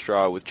nut flush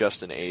draw with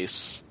just an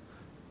ace,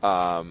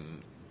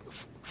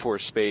 four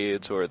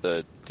spades or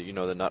the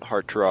nut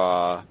heart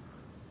draw.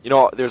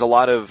 There's a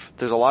lot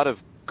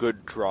of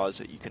good draws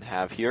that you can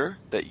have here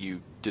that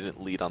you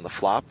didn't lead on the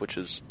flop, which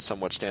is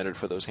somewhat standard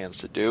for those hands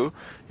to do.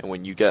 And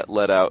when you get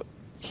let out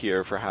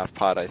here for half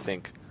pot, I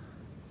think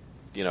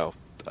a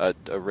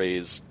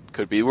raise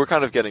could be. We're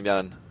kind of getting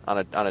down on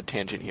a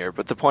tangent here,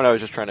 but the point I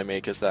was just trying to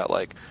make is that,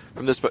 like,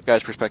 from this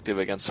guy's perspective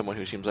against someone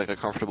who seems like a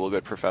comfortable,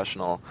 good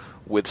professional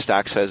with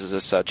stack sizes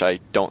as such, I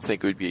don't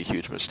think it would be a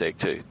huge mistake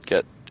to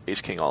get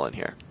ace king all in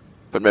here.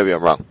 But maybe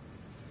I'm wrong.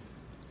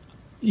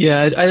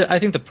 Yeah, I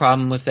think the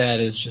problem with that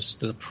is just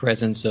the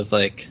presence of,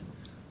 like,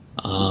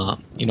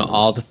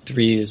 all the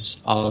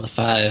threes, all the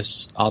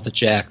fives, all the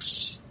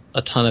jacks,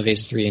 a ton of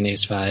ace three and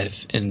ace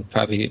five, and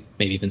probably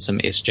maybe even some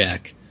ace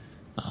jack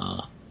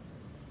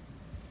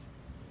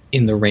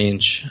in the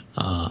range,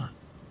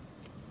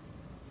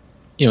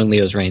 in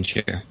Leo's range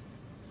here.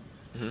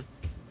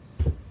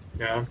 Mm-hmm.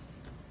 Yeah.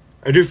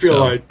 I do feel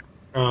like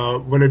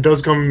when it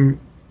does come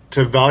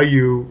to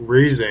value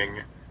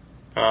raising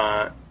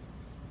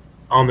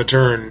on the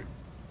turn,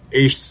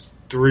 ace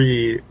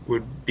three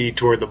would be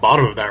toward the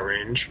bottom of that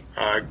range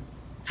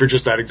for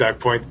just that exact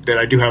point that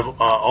I do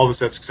have all the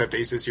sets except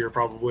aces here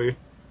probably.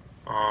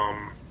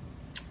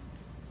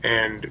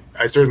 And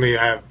I certainly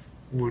I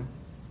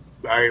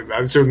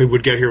certainly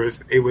would get here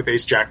with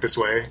ace jack this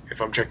way.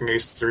 If I'm checking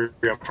ace three,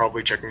 I'm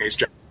probably checking ace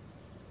jack.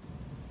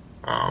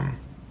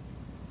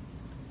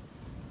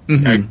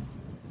 Mm-hmm.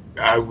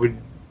 I would,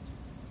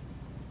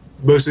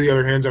 most of the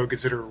other hands I would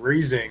consider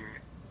raising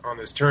on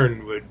this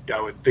turn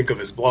I would think of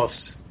as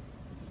bluffs.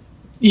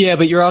 Yeah,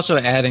 but you're also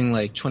adding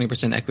like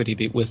 20%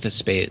 equity with the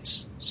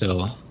spades.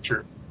 So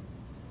True.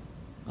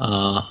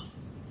 I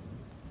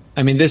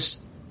mean,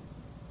 this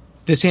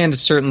hand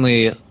is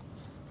certainly,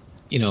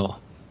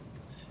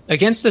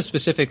 against the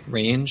specific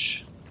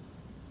range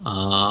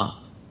that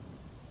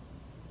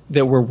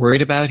we're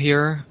worried about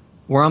here,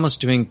 we're almost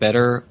doing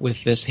better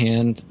with this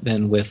hand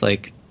than with,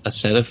 like, a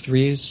set of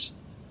threes.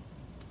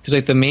 Because,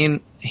 like, the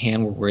main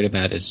hand we're worried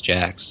about is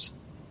jacks.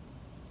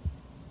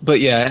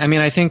 But, yeah, I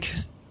mean, I think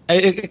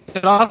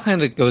it all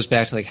kind of goes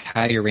back to, like,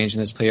 how you're arranging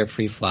this player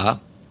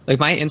pre-flop. Like,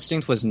 my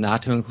instinct was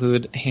not to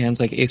include hands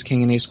like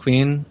ace-king and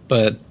ace-queen,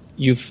 but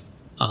you've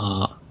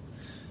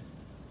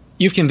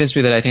convinced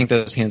me that I think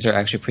those hands are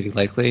actually pretty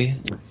likely.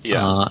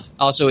 Yeah.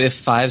 Also, if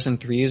fives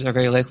and threes are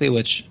very likely,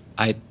 which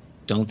I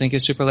don't think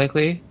is super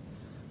likely,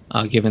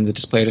 given the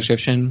display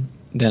description,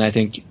 then I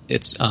think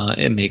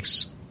it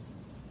makes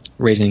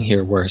raising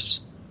here worse,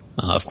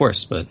 of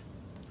course. But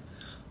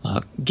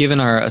given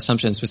our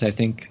assumptions, which I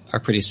think are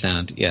pretty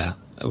sound, yeah,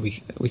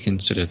 we can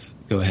sort of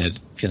go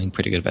ahead feeling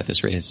pretty good about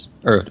this raise.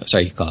 Or,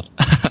 sorry, you called.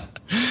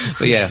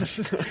 But yeah.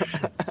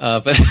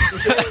 But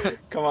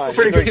come on,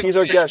 he's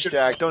our guest,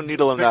 Jack. Don't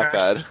needle him that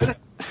bad.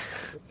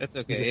 That's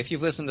okay. If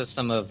you've listened to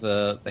some of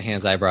the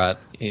hands I brought,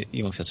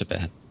 you won't feel so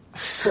bad.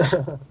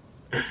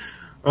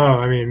 Oh,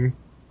 I mean,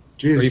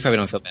 geez. Or you probably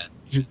don't feel bad.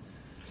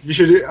 You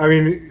should. I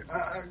mean,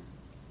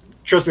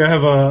 trust me. I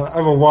have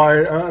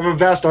a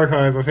vast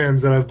archive of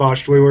hands that I've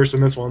botched way worse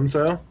than this one.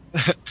 So.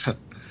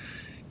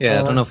 Yeah,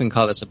 I don't know if we can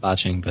call this a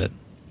botching, but.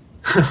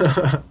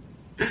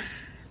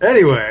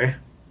 Anyway,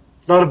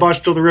 it's not a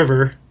botch till the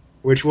river,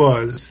 which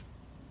was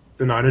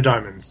the nine of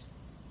diamonds,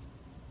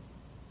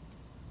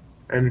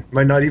 and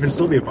might not even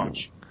still be a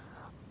botch.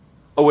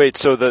 Oh wait,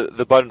 so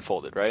the button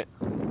folded, right?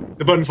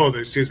 The button folded.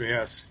 Excuse me.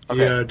 Yes,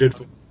 okay. He did.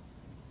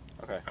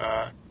 Okay.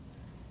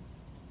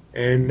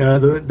 And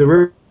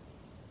the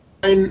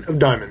nine of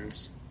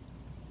diamonds,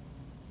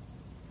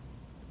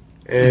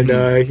 and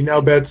he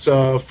now bets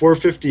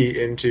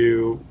 450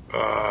 into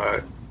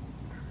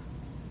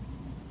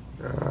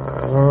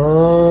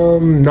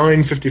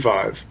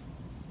 955.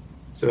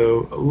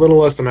 So a little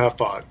less than half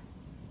pot.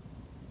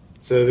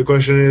 So the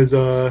question is,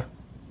 do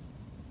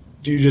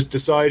you just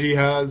decide he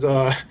has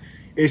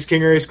ace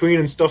king or ace queen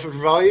and stuff it for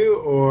value,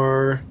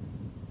 or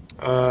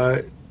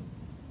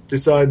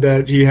decide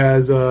that he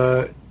has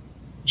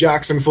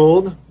jacks and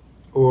fold,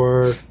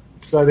 or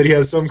decide that he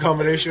has some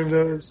combination of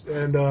those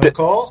and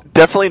call?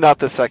 Definitely not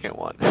the second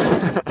one.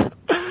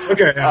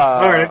 Okay, yeah.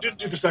 All right, I did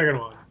do the second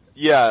one.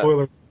 Yeah.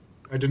 Spoiler: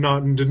 I did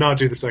not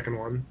do the second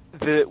one.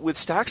 With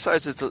stack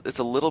size, it's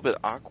a little bit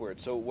awkward.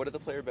 So what did the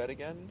player bet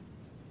again?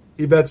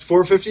 He bets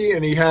 450,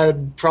 and he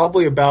had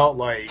probably about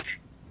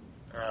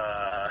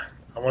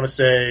I want to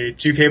say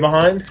 2K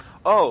behind.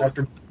 Oh,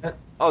 after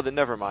then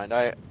never mind.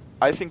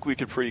 I think we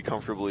could pretty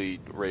comfortably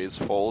raise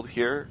fold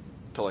here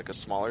to like a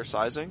smaller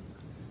sizing.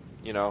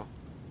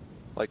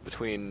 Like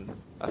between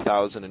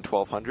 1,000 and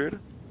 1,200.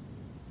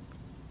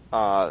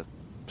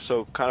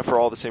 So kind of for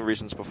all the same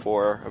reasons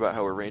before about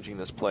how we're ranging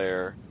this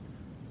player,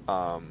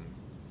 I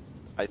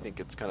think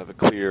it's kind of a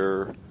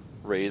clear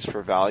raise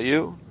for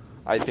value.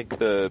 I think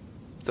the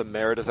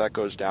merit of that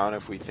goes down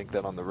if we think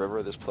that on the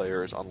river this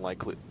player is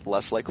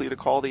less likely to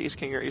call the ace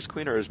king or ace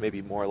queen, or is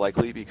maybe more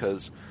likely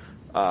because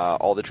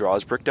all the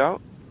draws bricked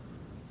out,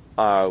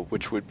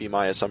 which would be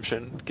my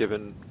assumption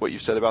given what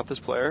you've said about this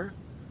player.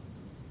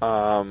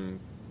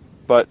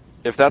 But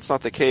if that's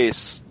not the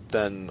case,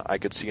 then I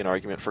could see an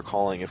argument for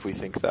calling if we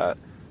think that,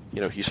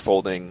 he's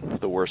folding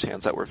the worst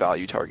hands that we're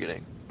value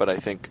targeting. But I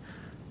think,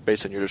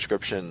 based on your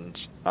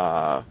descriptions,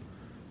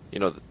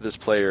 this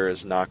player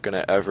is not going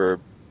to ever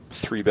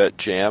 3-bet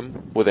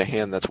jam with a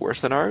hand that's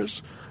worse than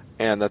ours,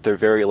 and that they're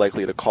very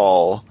likely to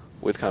call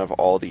with kind of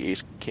all the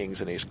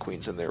ace-kings and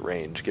ace-queens in their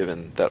range,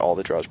 given that all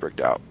the draws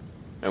bricked out,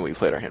 and we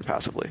played our hand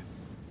passively.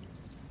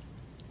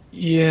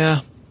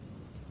 Yeah.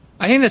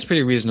 I think that's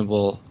pretty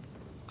reasonable.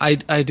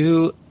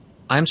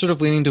 I'm sort of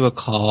leaning to a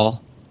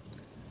call.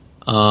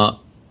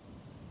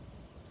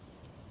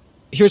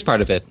 Here's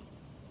part of it.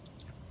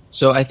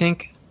 So I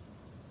think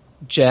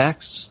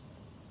jacks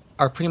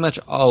are pretty much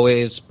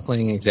always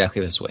playing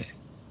exactly this way.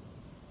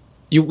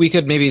 We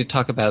could maybe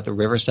talk about the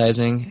river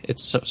sizing.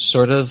 It's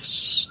sort of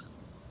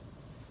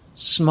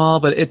small,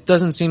 but it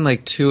doesn't seem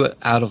like too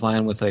out of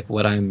line with like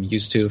what I'm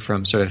used to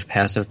from sort of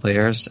passive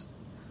players.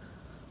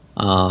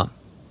 So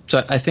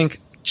I think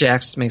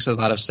jacks makes a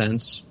lot of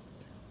sense.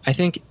 I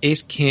think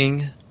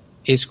ace-king,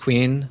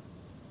 ace-queen.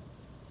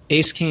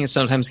 Ace-king is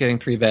sometimes getting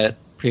 3-bet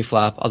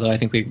pre-flop, although I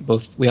think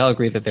we all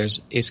agree that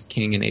there's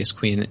ace-king and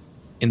ace-queen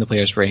in the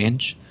player's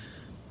range.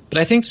 But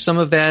I think some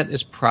of that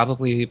is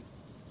probably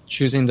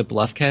choosing the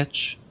bluff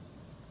catch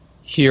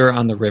here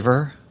on the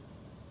river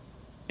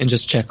and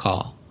just check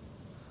call.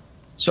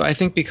 So I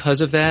think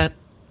because of that,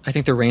 I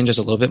think the range is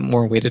a little bit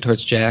more weighted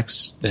towards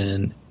jacks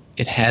than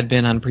it had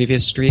been on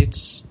previous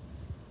streets.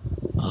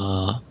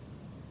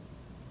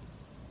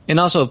 And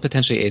also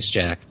potentially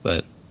ace-jack,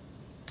 but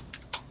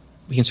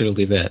we can sort of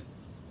leave that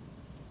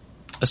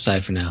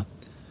aside for now.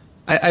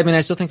 I mean,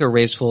 I still think a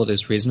raise fold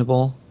is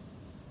reasonable,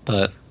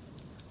 but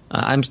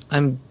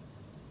I'm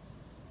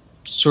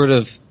sort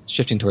of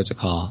shifting towards a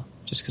call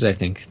just because I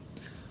think,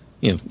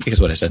 because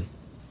of what I said.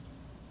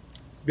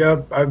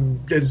 Yeah,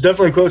 it's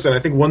definitely close. And I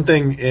think one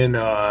thing in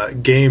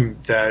game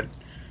that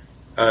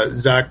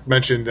Zach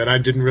mentioned that I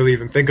didn't really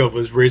even think of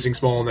was raising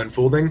small and then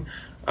folding.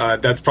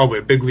 That's probably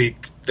a big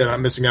leak that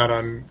I'm missing out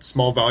on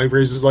small value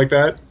raises like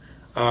that.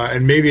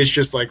 And maybe it's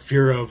just like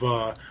fear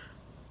of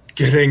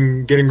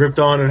getting ripped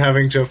on and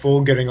having to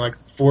fold, getting like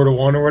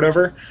 4-1 or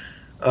whatever.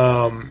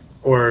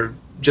 Or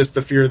just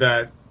the fear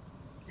that,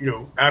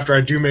 after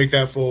I do make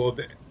that fold,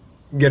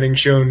 getting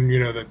shown,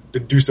 the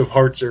deuce of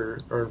hearts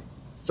or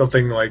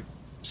something like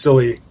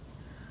silly.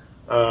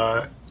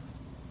 Though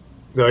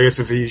I guess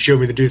if he showed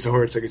me the deuce of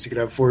hearts, I guess he could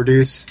have 4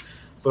 deuce.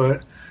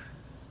 But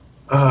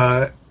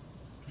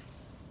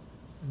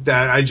that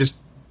I just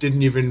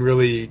didn't even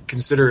really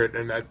consider it.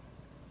 And I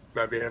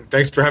mean,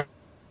 thanks for having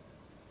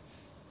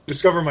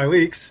discover my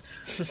leaks.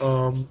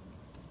 Mm-hmm.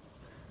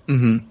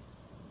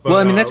 But, well,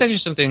 I mean, that's actually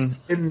something...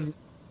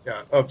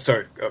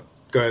 sorry.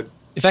 Go ahead.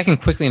 If I can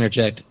quickly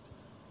interject,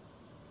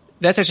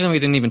 that's actually something we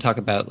didn't even talk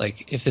about.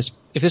 Like, if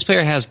this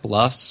player has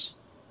bluffs,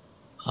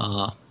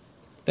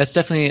 that's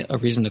definitely a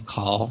reason to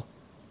call.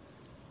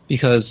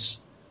 Because,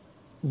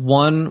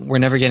 one, we're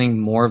never getting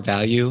more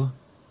value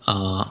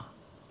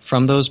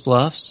from those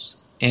bluffs.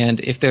 And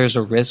if there's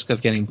a risk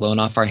of getting blown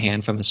off our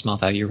hand from a small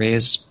value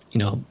raise,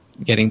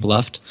 getting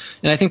bluffed.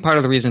 And I think part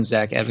of the reason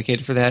Zach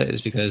advocated for that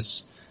is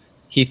because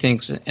he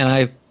thinks, and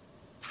I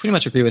pretty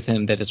much agree with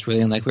him, that it's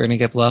really unlikely we're going to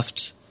get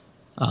bluffed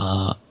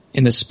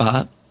in this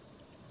spot.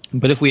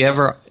 But if we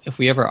ever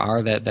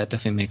are, that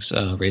definitely makes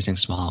raising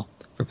small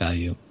for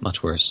value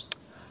much worse.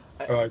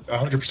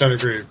 100%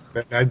 agree.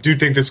 I do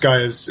think this guy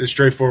is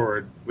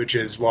straightforward, which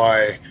is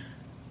why,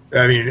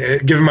 I mean,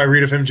 given my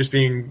read of him just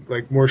being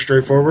like more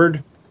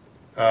straightforward,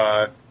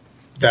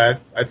 that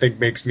I think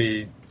makes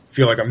me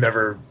feel like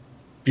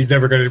he's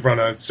never going to run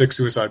a 6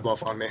 suicide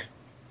bluff on me.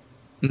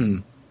 Mm-hmm.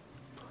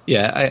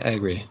 Yeah, I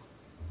agree.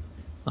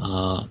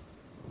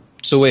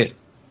 So wait,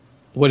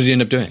 what did you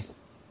end up doing?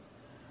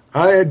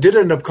 I did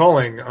end up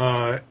calling,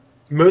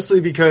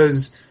 mostly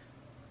because,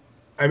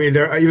 I mean,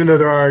 even though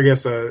there are, I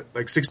guess,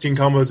 like 16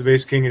 combos of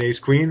ace king and ace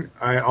queen,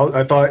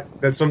 I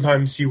thought that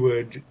sometimes he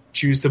would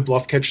choose to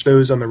bluff catch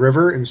those on the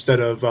river instead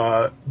of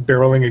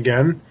barreling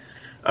again,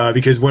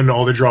 because when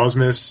all the draws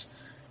miss,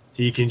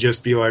 he can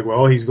just be like,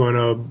 well, he's going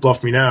to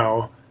bluff me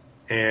now,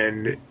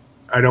 and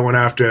I don't want to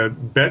have to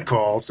bet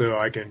call, so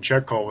I can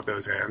check call with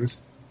those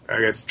hands. I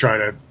guess trying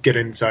to get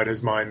inside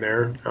his mind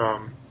there.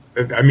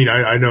 I mean,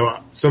 I know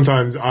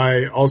sometimes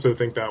I also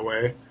think that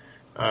way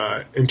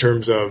in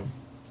terms of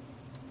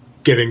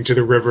getting to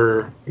the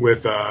river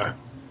with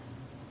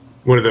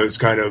one of those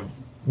kind of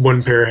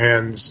one pair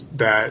hands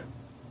that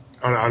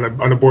on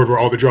a board where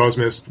all the draws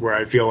missed, where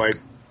I feel like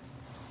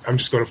I'm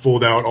just going to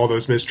fold out all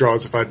those missed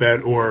draws if I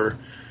bet, or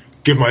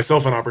give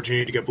myself an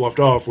opportunity to get bluffed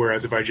off.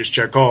 Whereas if I just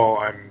check call,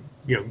 I'm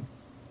I'm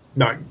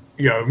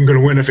going to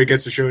win if it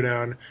gets a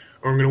showdown,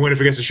 or I'm going to win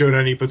if it gets a showdown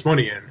and he puts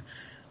money in,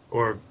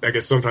 or I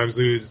guess sometimes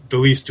lose the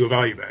least to a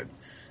value bet.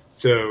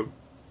 So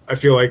I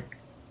feel like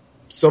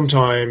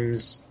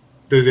sometimes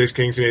those ace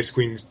kings and ace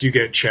queens do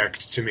get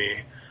checked to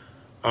me.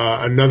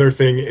 Another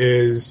thing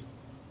is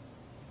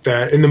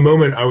that in the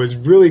moment I was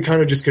really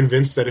kind of just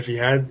convinced that if he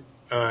had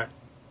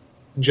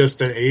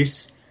just an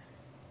ace,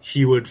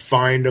 he would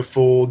find a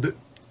fold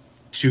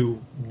to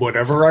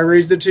whatever I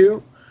raised it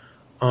to.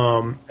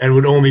 and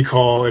would only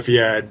call if he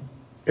had,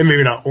 and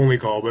maybe not only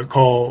call, but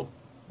call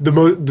the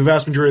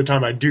vast majority of the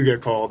time I do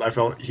get called. I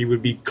felt he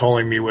would be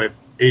calling me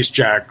with Ace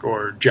Jack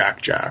or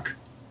Jack Jack.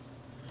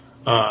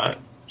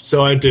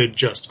 So I did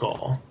just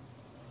call.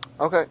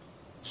 Okay.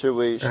 Should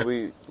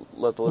we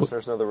let the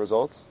listeners know the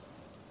results?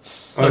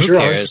 Sure.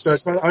 I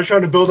was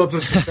trying to build up the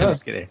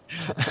suspense. Just kidding.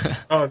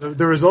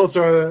 The results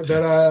are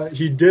that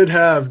he did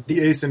have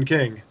the ace and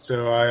king,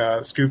 so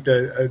I scooped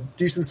a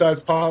decent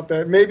sized pot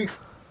that maybe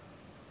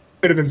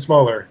could have been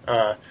smaller,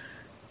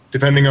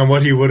 depending on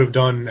what he would have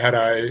done had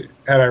I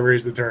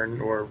raised the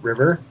turn or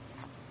river.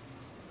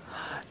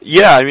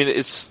 Yeah, I mean,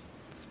 it's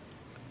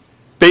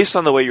based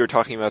on the way you were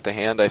talking about the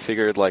hand. I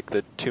figured like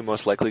the two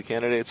most likely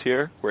candidates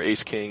here were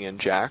ace king and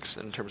jacks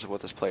in terms of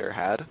what this player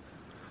had.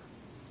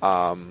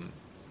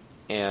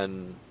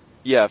 And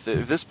yeah,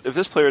 if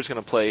this player is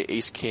going to play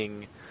ace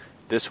king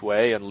this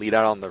way and lead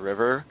out on the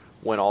river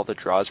when all the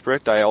draws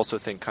bricked, I also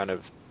think kind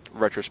of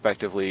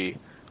retrospectively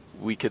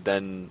we could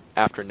then,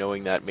 after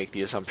knowing that, make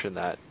the assumption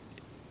that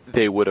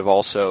they would have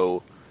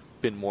also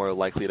been more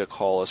likely to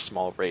call a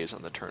small raise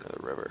on the turn of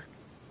the river.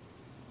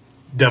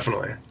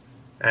 Definitely.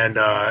 And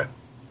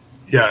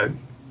yeah,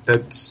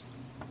 that's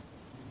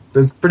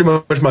pretty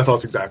much my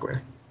thoughts exactly.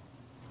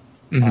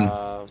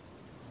 Mm-hmm.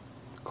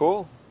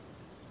 Cool.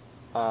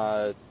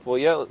 Well,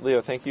 yeah,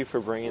 Leo, thank you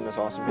for bringing this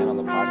awesome hand on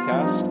the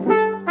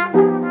podcast.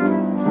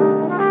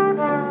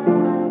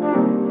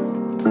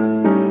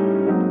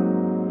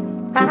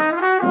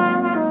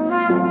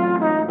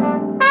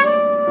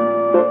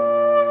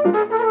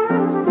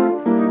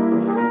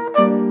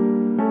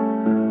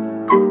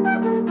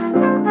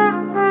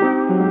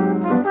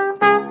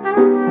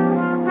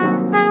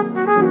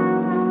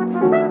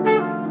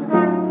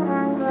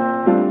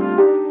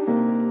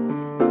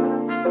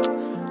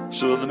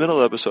 So in the middle of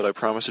the episode, I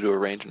promised to do a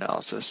range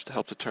analysis to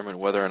help determine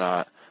whether or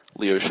not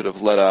Leo should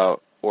have let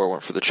out or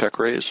went for the check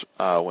raise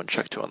when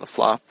check 2 on the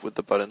flop with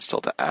the button still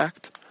to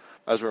act.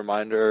 As a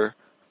reminder,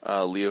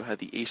 Leo had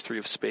the ace-3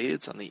 of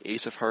spades on the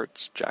ace of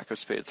hearts, jack of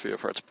spades, 3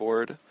 of hearts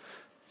board.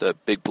 The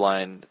big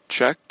blind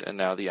checked, and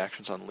now the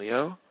action's on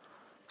Leo.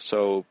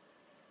 So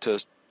to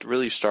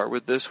really start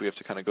with this, we have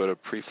to kind of go to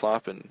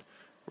pre-flop and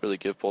really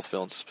give both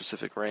villains a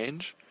specific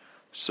range.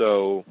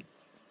 So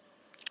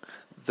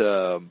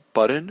the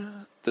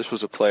button, this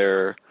was a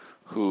player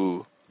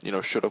who,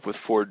 showed up with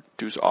 4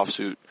 deuce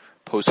offsuit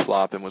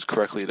post-flop and was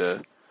correctly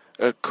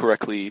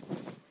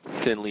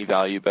thinly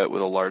value bet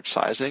with a large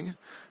sizing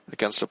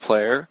against a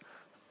player,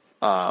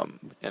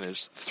 and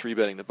is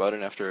 3-betting the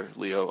button after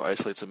Leo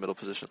isolates a middle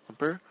position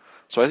limper.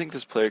 So I think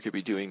this player could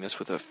be doing this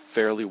with a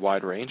fairly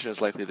wide range and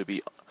is likely to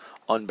be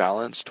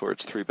unbalanced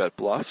towards 3-bet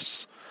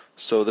bluffs.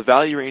 So the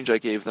value range I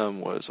gave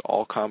them was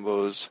all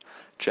combos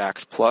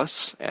jacks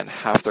plus and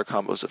half their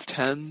combos of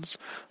tens,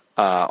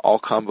 all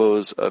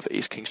combos of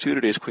ace-king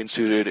suited, ace-queen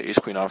suited,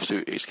 ace-queen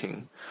offsuit,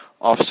 ace-king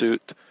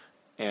offsuit,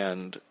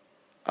 and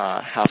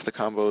half the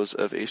combos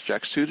of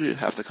ace-jack suited,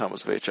 half the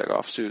combos of ace-jack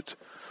offsuit.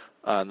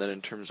 And then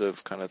in terms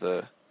of kind of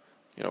the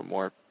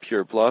more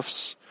pure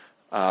bluffs,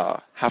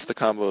 half the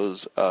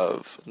combos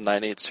of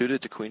 9-8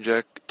 suited to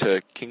queen-jack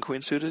to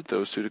king-queen suited,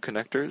 those suited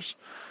connectors,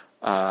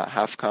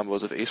 half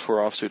combos of ace-4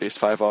 offsuit,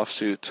 ace-5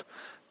 offsuit.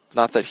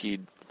 Not that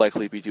he'd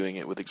likely be doing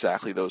it with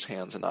exactly those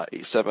hands and not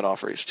ace-7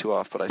 off or ace-2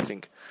 off, but I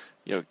think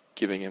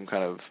giving him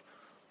kind of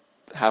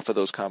half of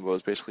those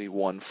combos, basically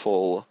one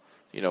full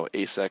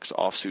ace-x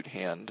offsuit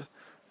hand,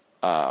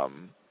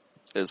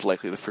 is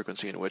likely the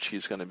frequency in which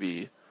he's going to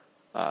be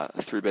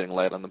 3-betting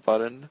light on the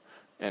button,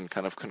 and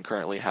kind of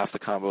concurrently half the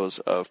combos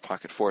of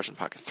pocket 4s and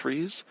pocket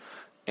 3s,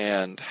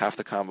 and half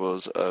the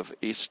combos of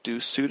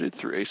ace-deuce suited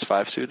through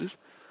ace-5 suited.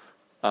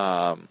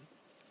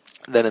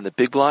 Then in the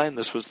big blind,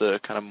 this was the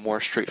kind of more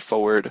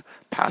straightforward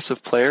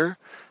passive player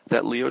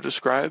that Leo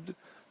described,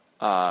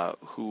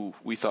 who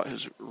we thought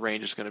his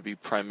range is going to be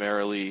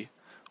primarily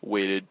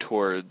weighted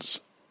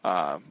towards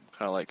kind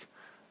of like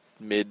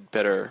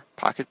mid-better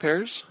pocket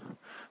pairs.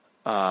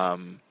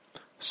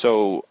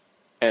 So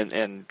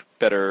and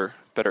better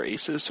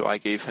aces. So I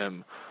gave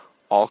him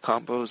all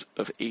combos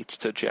of 8s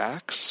to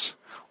jacks,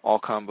 all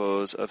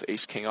combos of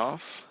ace-king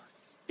off,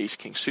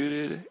 ace-king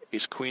suited,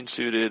 ace-queen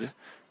suited,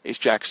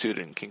 ace-jack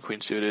suited, and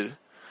king-queen suited.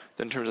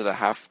 Then in terms of the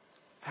half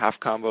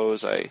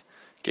combos, I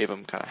gave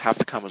him kind of half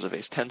the combos of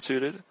ace-10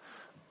 suited,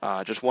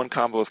 just one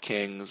combo of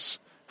kings,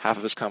 half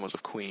of his combos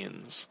of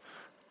queens,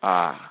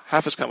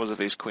 half his combos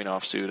of ace-queen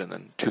offsuit, and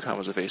then 2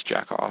 combos of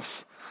ace-jack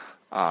off.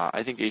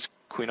 I think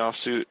ace-queen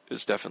offsuit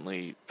is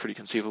definitely pretty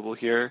conceivable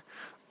here,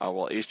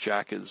 while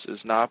ace-jack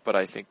is not, but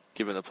I think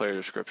given the player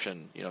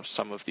description,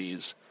 some of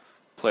these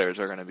players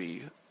are going to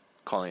be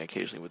calling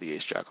occasionally with the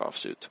ace-jack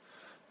offsuit.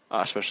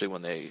 Especially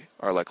when they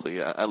are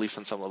likely, at least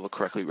on some level,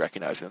 correctly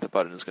recognizing that the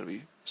button is going to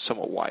be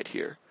somewhat wide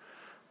here.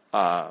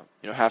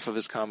 Half of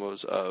his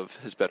combos of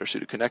his better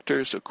suited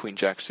connectors, so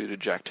queen-jack suited,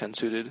 jack-10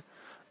 suited.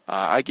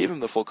 I gave him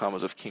the full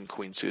combos of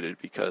king-queen suited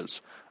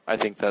because I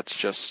think that's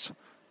just,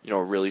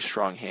 a really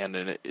strong hand,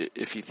 and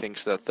if he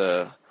thinks that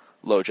the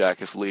low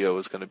jack, if Leo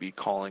is going to be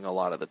calling a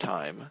lot of the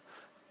time,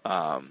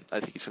 I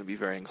think he's going to be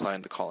very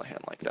inclined to call a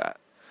hand like that.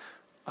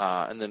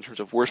 And then in terms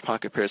of worst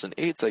pocket pairs and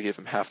eights, I give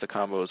him half the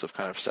combos of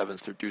kind of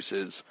sevens through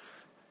deuces.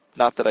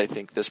 Not that I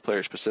think this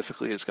player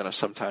specifically is going to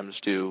sometimes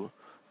do,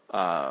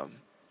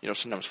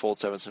 sometimes fold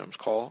sevens, sometimes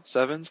call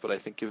sevens, but I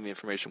think given the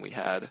information we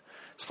had,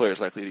 this player is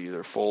likely to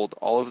either fold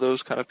all of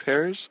those kind of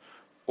pairs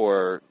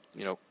or,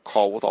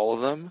 call with all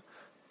of them,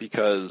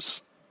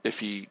 because if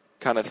he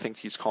kind of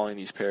thinks he's calling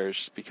these pairs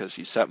just because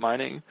he's set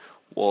mining,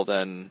 well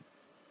then,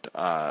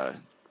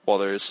 while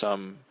there is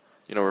some,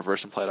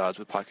 reverse implied odds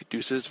with pocket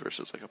deuces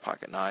versus like a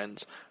pocket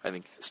nines,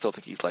 still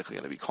think he's likely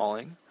going to be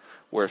calling.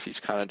 Where if he's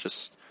kind of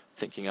just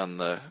thinking on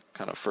the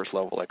kind of first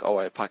level, like, oh,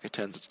 I have pocket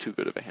tens, it's too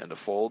good of a hand to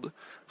fold,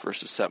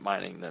 versus set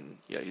mining, then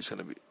yeah, he's going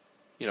to be,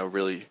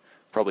 really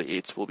probably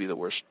eights will be the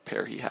worst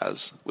pair he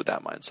has with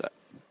that mindset.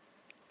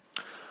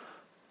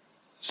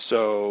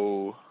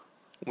 So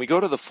when we go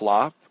to the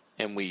flop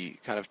and we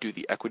kind of do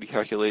the equity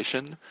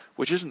calculation,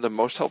 which isn't the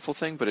most helpful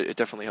thing, but it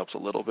definitely helps a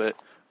little bit,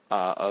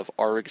 of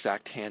our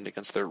exact hand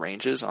against their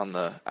ranges on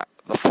the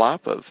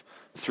flop of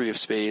 3 of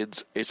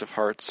spades, ace of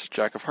hearts,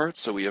 jack of hearts.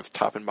 So we have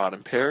top and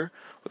bottom pair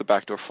with a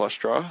backdoor flush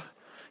draw.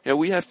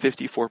 We have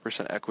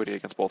 54% equity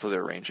against both of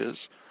their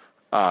ranges.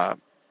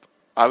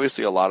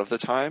 Obviously, a lot of the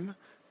time,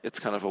 it's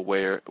kind of a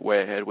way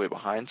ahead, way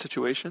behind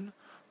situation.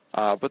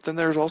 But then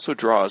there's also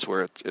draws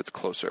where it's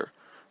closer.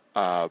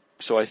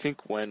 So I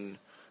think when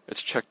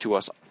it's checked to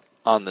us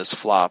on this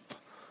flop,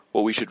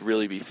 what we should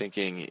really be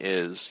thinking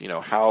is,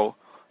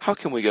 how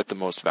can we get the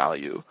most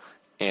value?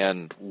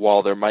 And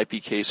while there might be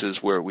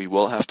cases where we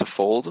will have to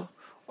fold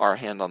our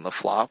hand on the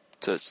flop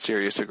to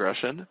serious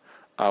aggression,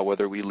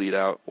 whether we lead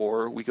out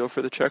or we go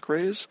for the check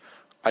raise,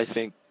 I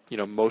think,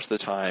 most of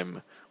the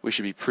time we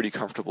should be pretty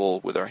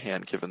comfortable with our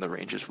hand given the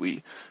ranges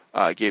we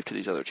gave to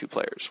these other two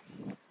players.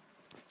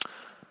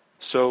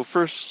 So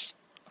first,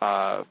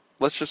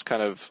 let's just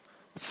kind of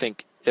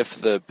think if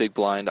the big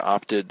blind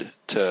opted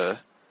to,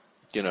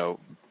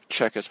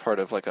 check as part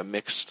of like a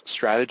mixed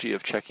strategy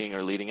of checking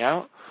or leading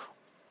out,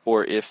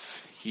 or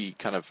if he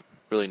kind of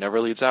really never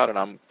leads out, and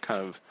I'm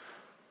kind of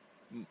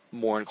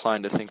more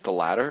inclined to think the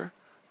latter.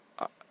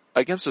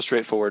 Against a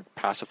straightforward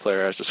passive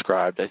player as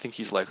described, I think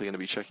he's likely going to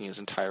be checking his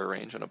entire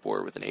range on a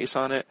board with an ace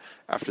on it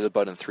after the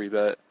button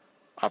 3-bet,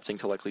 opting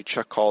to likely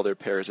check call their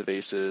pairs of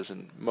aces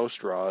and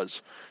most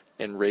draws,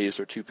 and raise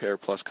their 2-pair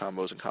plus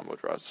combos and combo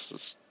draws. This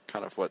is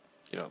kind of what,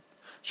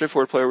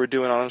 straightforward player would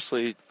do, and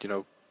honestly,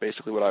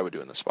 basically what I would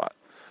do in this spot.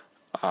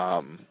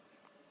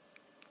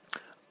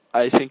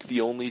 I think the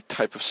only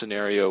type of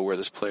scenario where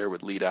this player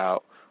would lead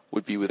out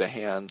would be with a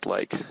hand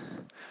like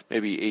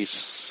maybe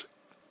ace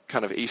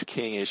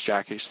king, ace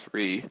jack, ace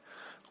 3,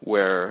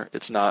 where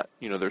it's not,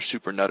 they're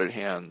super nutted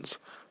hands,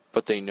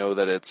 but they know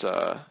that it's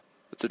a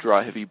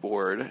draw heavy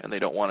board and they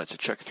don't want it to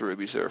check through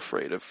because they're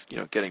afraid of,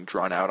 getting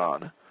drawn out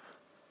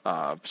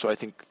on. So I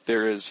think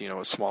there is,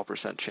 a small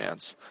 %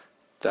 chance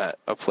that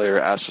a player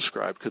as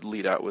described could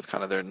lead out with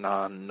kind of their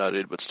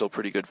non-nutted but still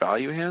pretty good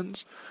value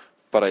hands.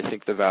 But I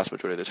think the vast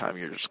majority of the time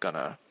you're just going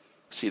to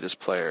see this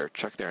player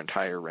check their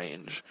entire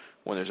range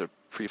when there's a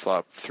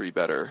pre-flop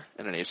 3-better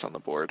and an ace on the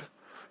board.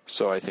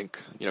 So I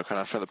think, kind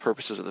of for the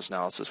purposes of this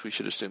analysis, we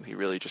should assume he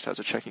really just has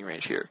a checking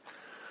range here.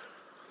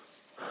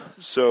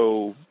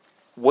 So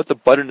what the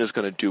button is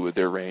going to do with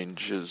their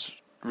range is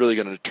really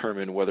going to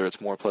determine whether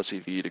it's more plus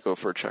EV to go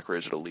for a check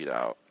raise or to lead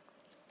out.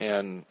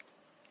 And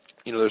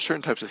there's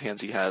certain types of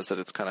hands he has that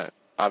it's kind of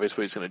obvious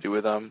what he's going to do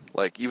with them.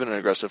 Like, even an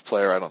aggressive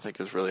player I don't think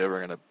is really ever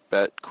going to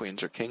bet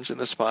queens or kings in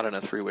this spot in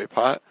a 3-way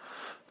pot.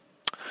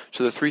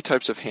 So the 3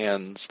 types of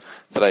hands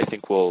that I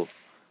think will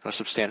kind of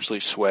substantially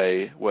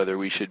sway whether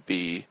we should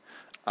be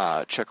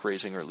check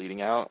raising or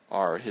leading out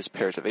are his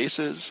pairs of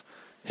aces,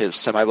 his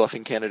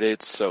semi-bluffing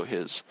candidates, so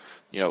his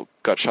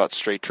gut shot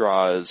straight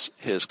draws,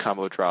 his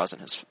combo draws,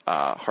 and his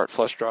heart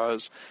flush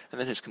draws, and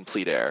then his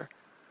complete air.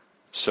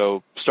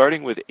 So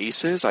starting with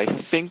aces, I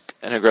think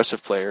an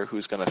aggressive player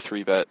who's going to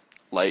 3-bet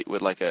light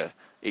with like a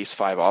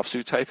ace-5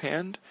 offsuit type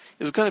hand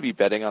is going to be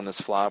betting on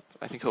this flop.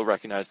 I think he'll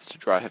recognize it's a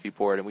draw heavy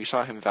board, and we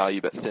saw him value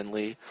bet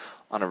thinly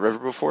on a river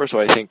before, so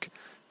I think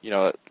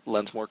it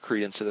lends more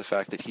credence to the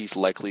fact that he's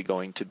likely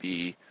going to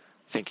be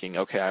thinking,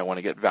 okay, I want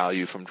to get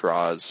value from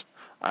draws.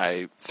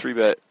 I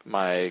 3-bet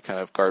my kind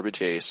of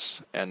garbage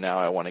ace, and now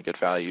I want to get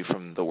value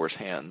from the worst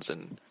hands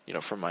and,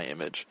 from my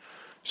image.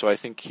 So I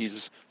think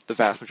he's the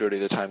vast majority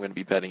of the time going to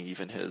be betting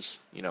even his,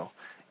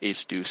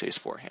 ace deuce, ace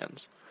 4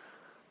 hands.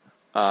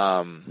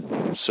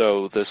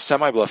 So the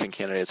semi-bluffing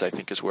candidates, I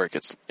think, is where it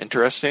gets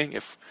interesting.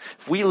 If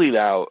we lead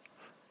out,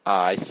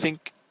 I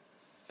think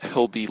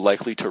he'll be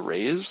likely to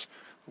raise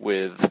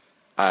with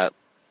at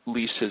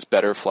least his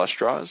better flush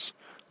draws,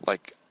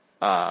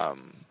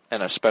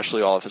 and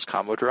especially all of his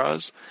combo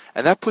draws.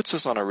 And that puts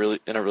us in a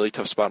really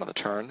tough spot on the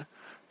turn,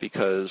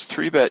 because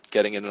 3-bet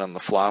getting in on the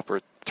flop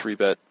or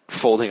 3-bet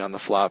folding on the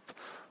flop,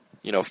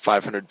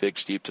 500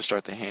 bigs deep to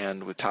start the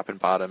hand with top and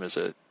bottom is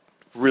a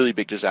really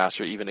big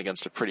disaster, even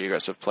against a pretty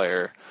aggressive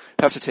player.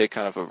 You have to take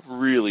kind of a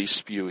really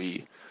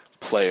spewy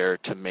player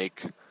to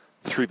make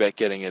 3-bet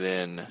getting it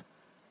in,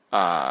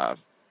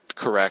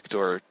 correct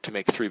or to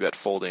make 3-bet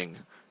folding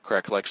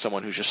correct, like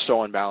someone who's just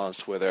so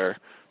unbalanced where they're,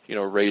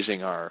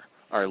 raising our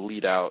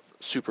lead out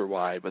super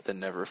wide, but then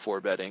never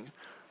 4-betting.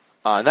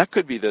 And that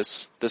could be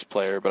this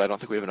player, but I don't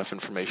think we have enough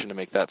information to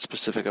make that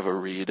specific of a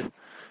read.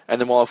 And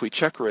then while if we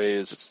check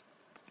raise, it's,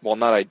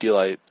 not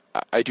ideal.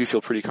 I do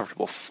feel pretty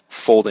comfortable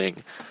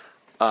folding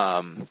to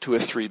a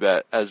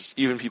 3-bet, as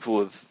even people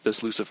with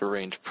this loose of a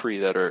range pre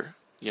that are,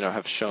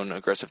 have shown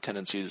aggressive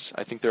tendencies,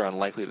 I think they're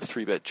unlikely to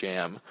 3-bet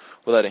jam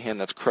without a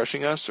hand that's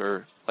crushing us,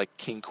 or like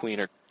king, queen,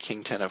 or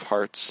king 10 of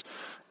hearts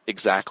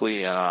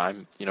exactly. And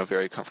I'm,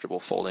 very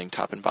comfortable folding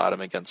top and bottom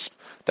against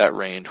that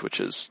range, which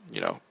is,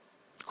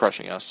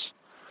 crushing us.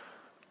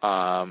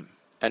 And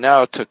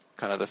now to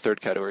kind of the third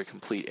category,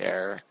 complete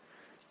air.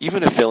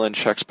 Even if villain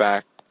checks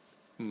back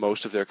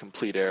most of their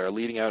complete air,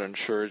 leading out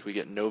ensures we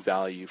get no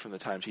value from the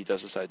times he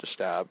does decide to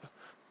stab.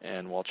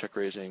 And while check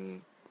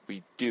raising,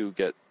 we do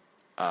get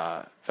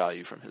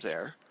value from his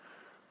air.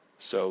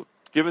 So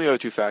given the other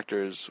two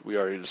factors we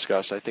already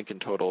discussed, I think in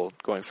total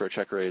going for a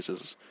check raise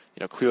is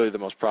clearly the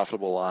most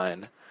profitable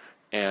line.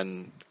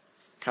 And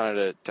kind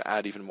of to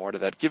add even more to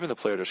that, given the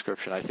player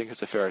description, I think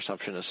it's a fair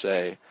assumption to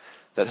say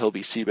that he'll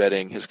be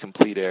c-betting his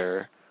complete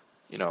air,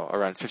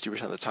 around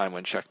 50% of the time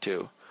when check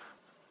 2.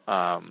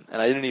 And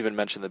I didn't even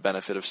mention the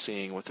benefit of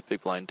seeing what the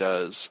big blind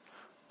does.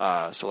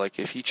 So like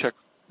if he check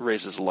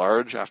raises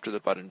large after the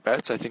button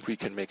bets, I think we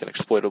can make an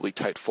exploitably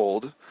tight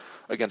fold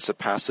against a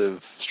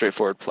passive,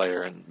 straightforward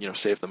player and,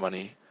 save the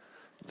money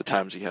the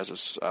times he has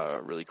us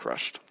really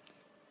crushed.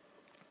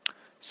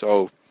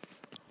 So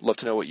love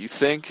to know what you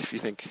think. If you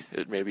think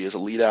it maybe is a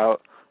lead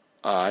out,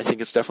 I think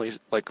it's definitely,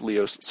 like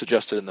Leo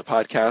suggested in the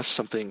podcast,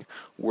 something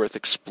worth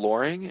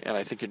exploring. And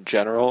I think in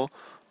general,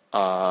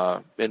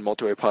 in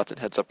multi-way pots and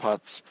heads-up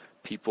pots,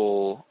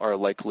 people are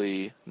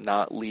likely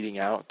not leading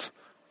out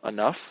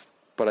enough.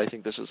 But I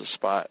think this is a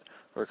spot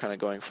where kind of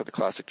going for the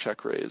classic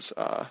check raise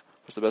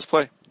was the best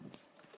play.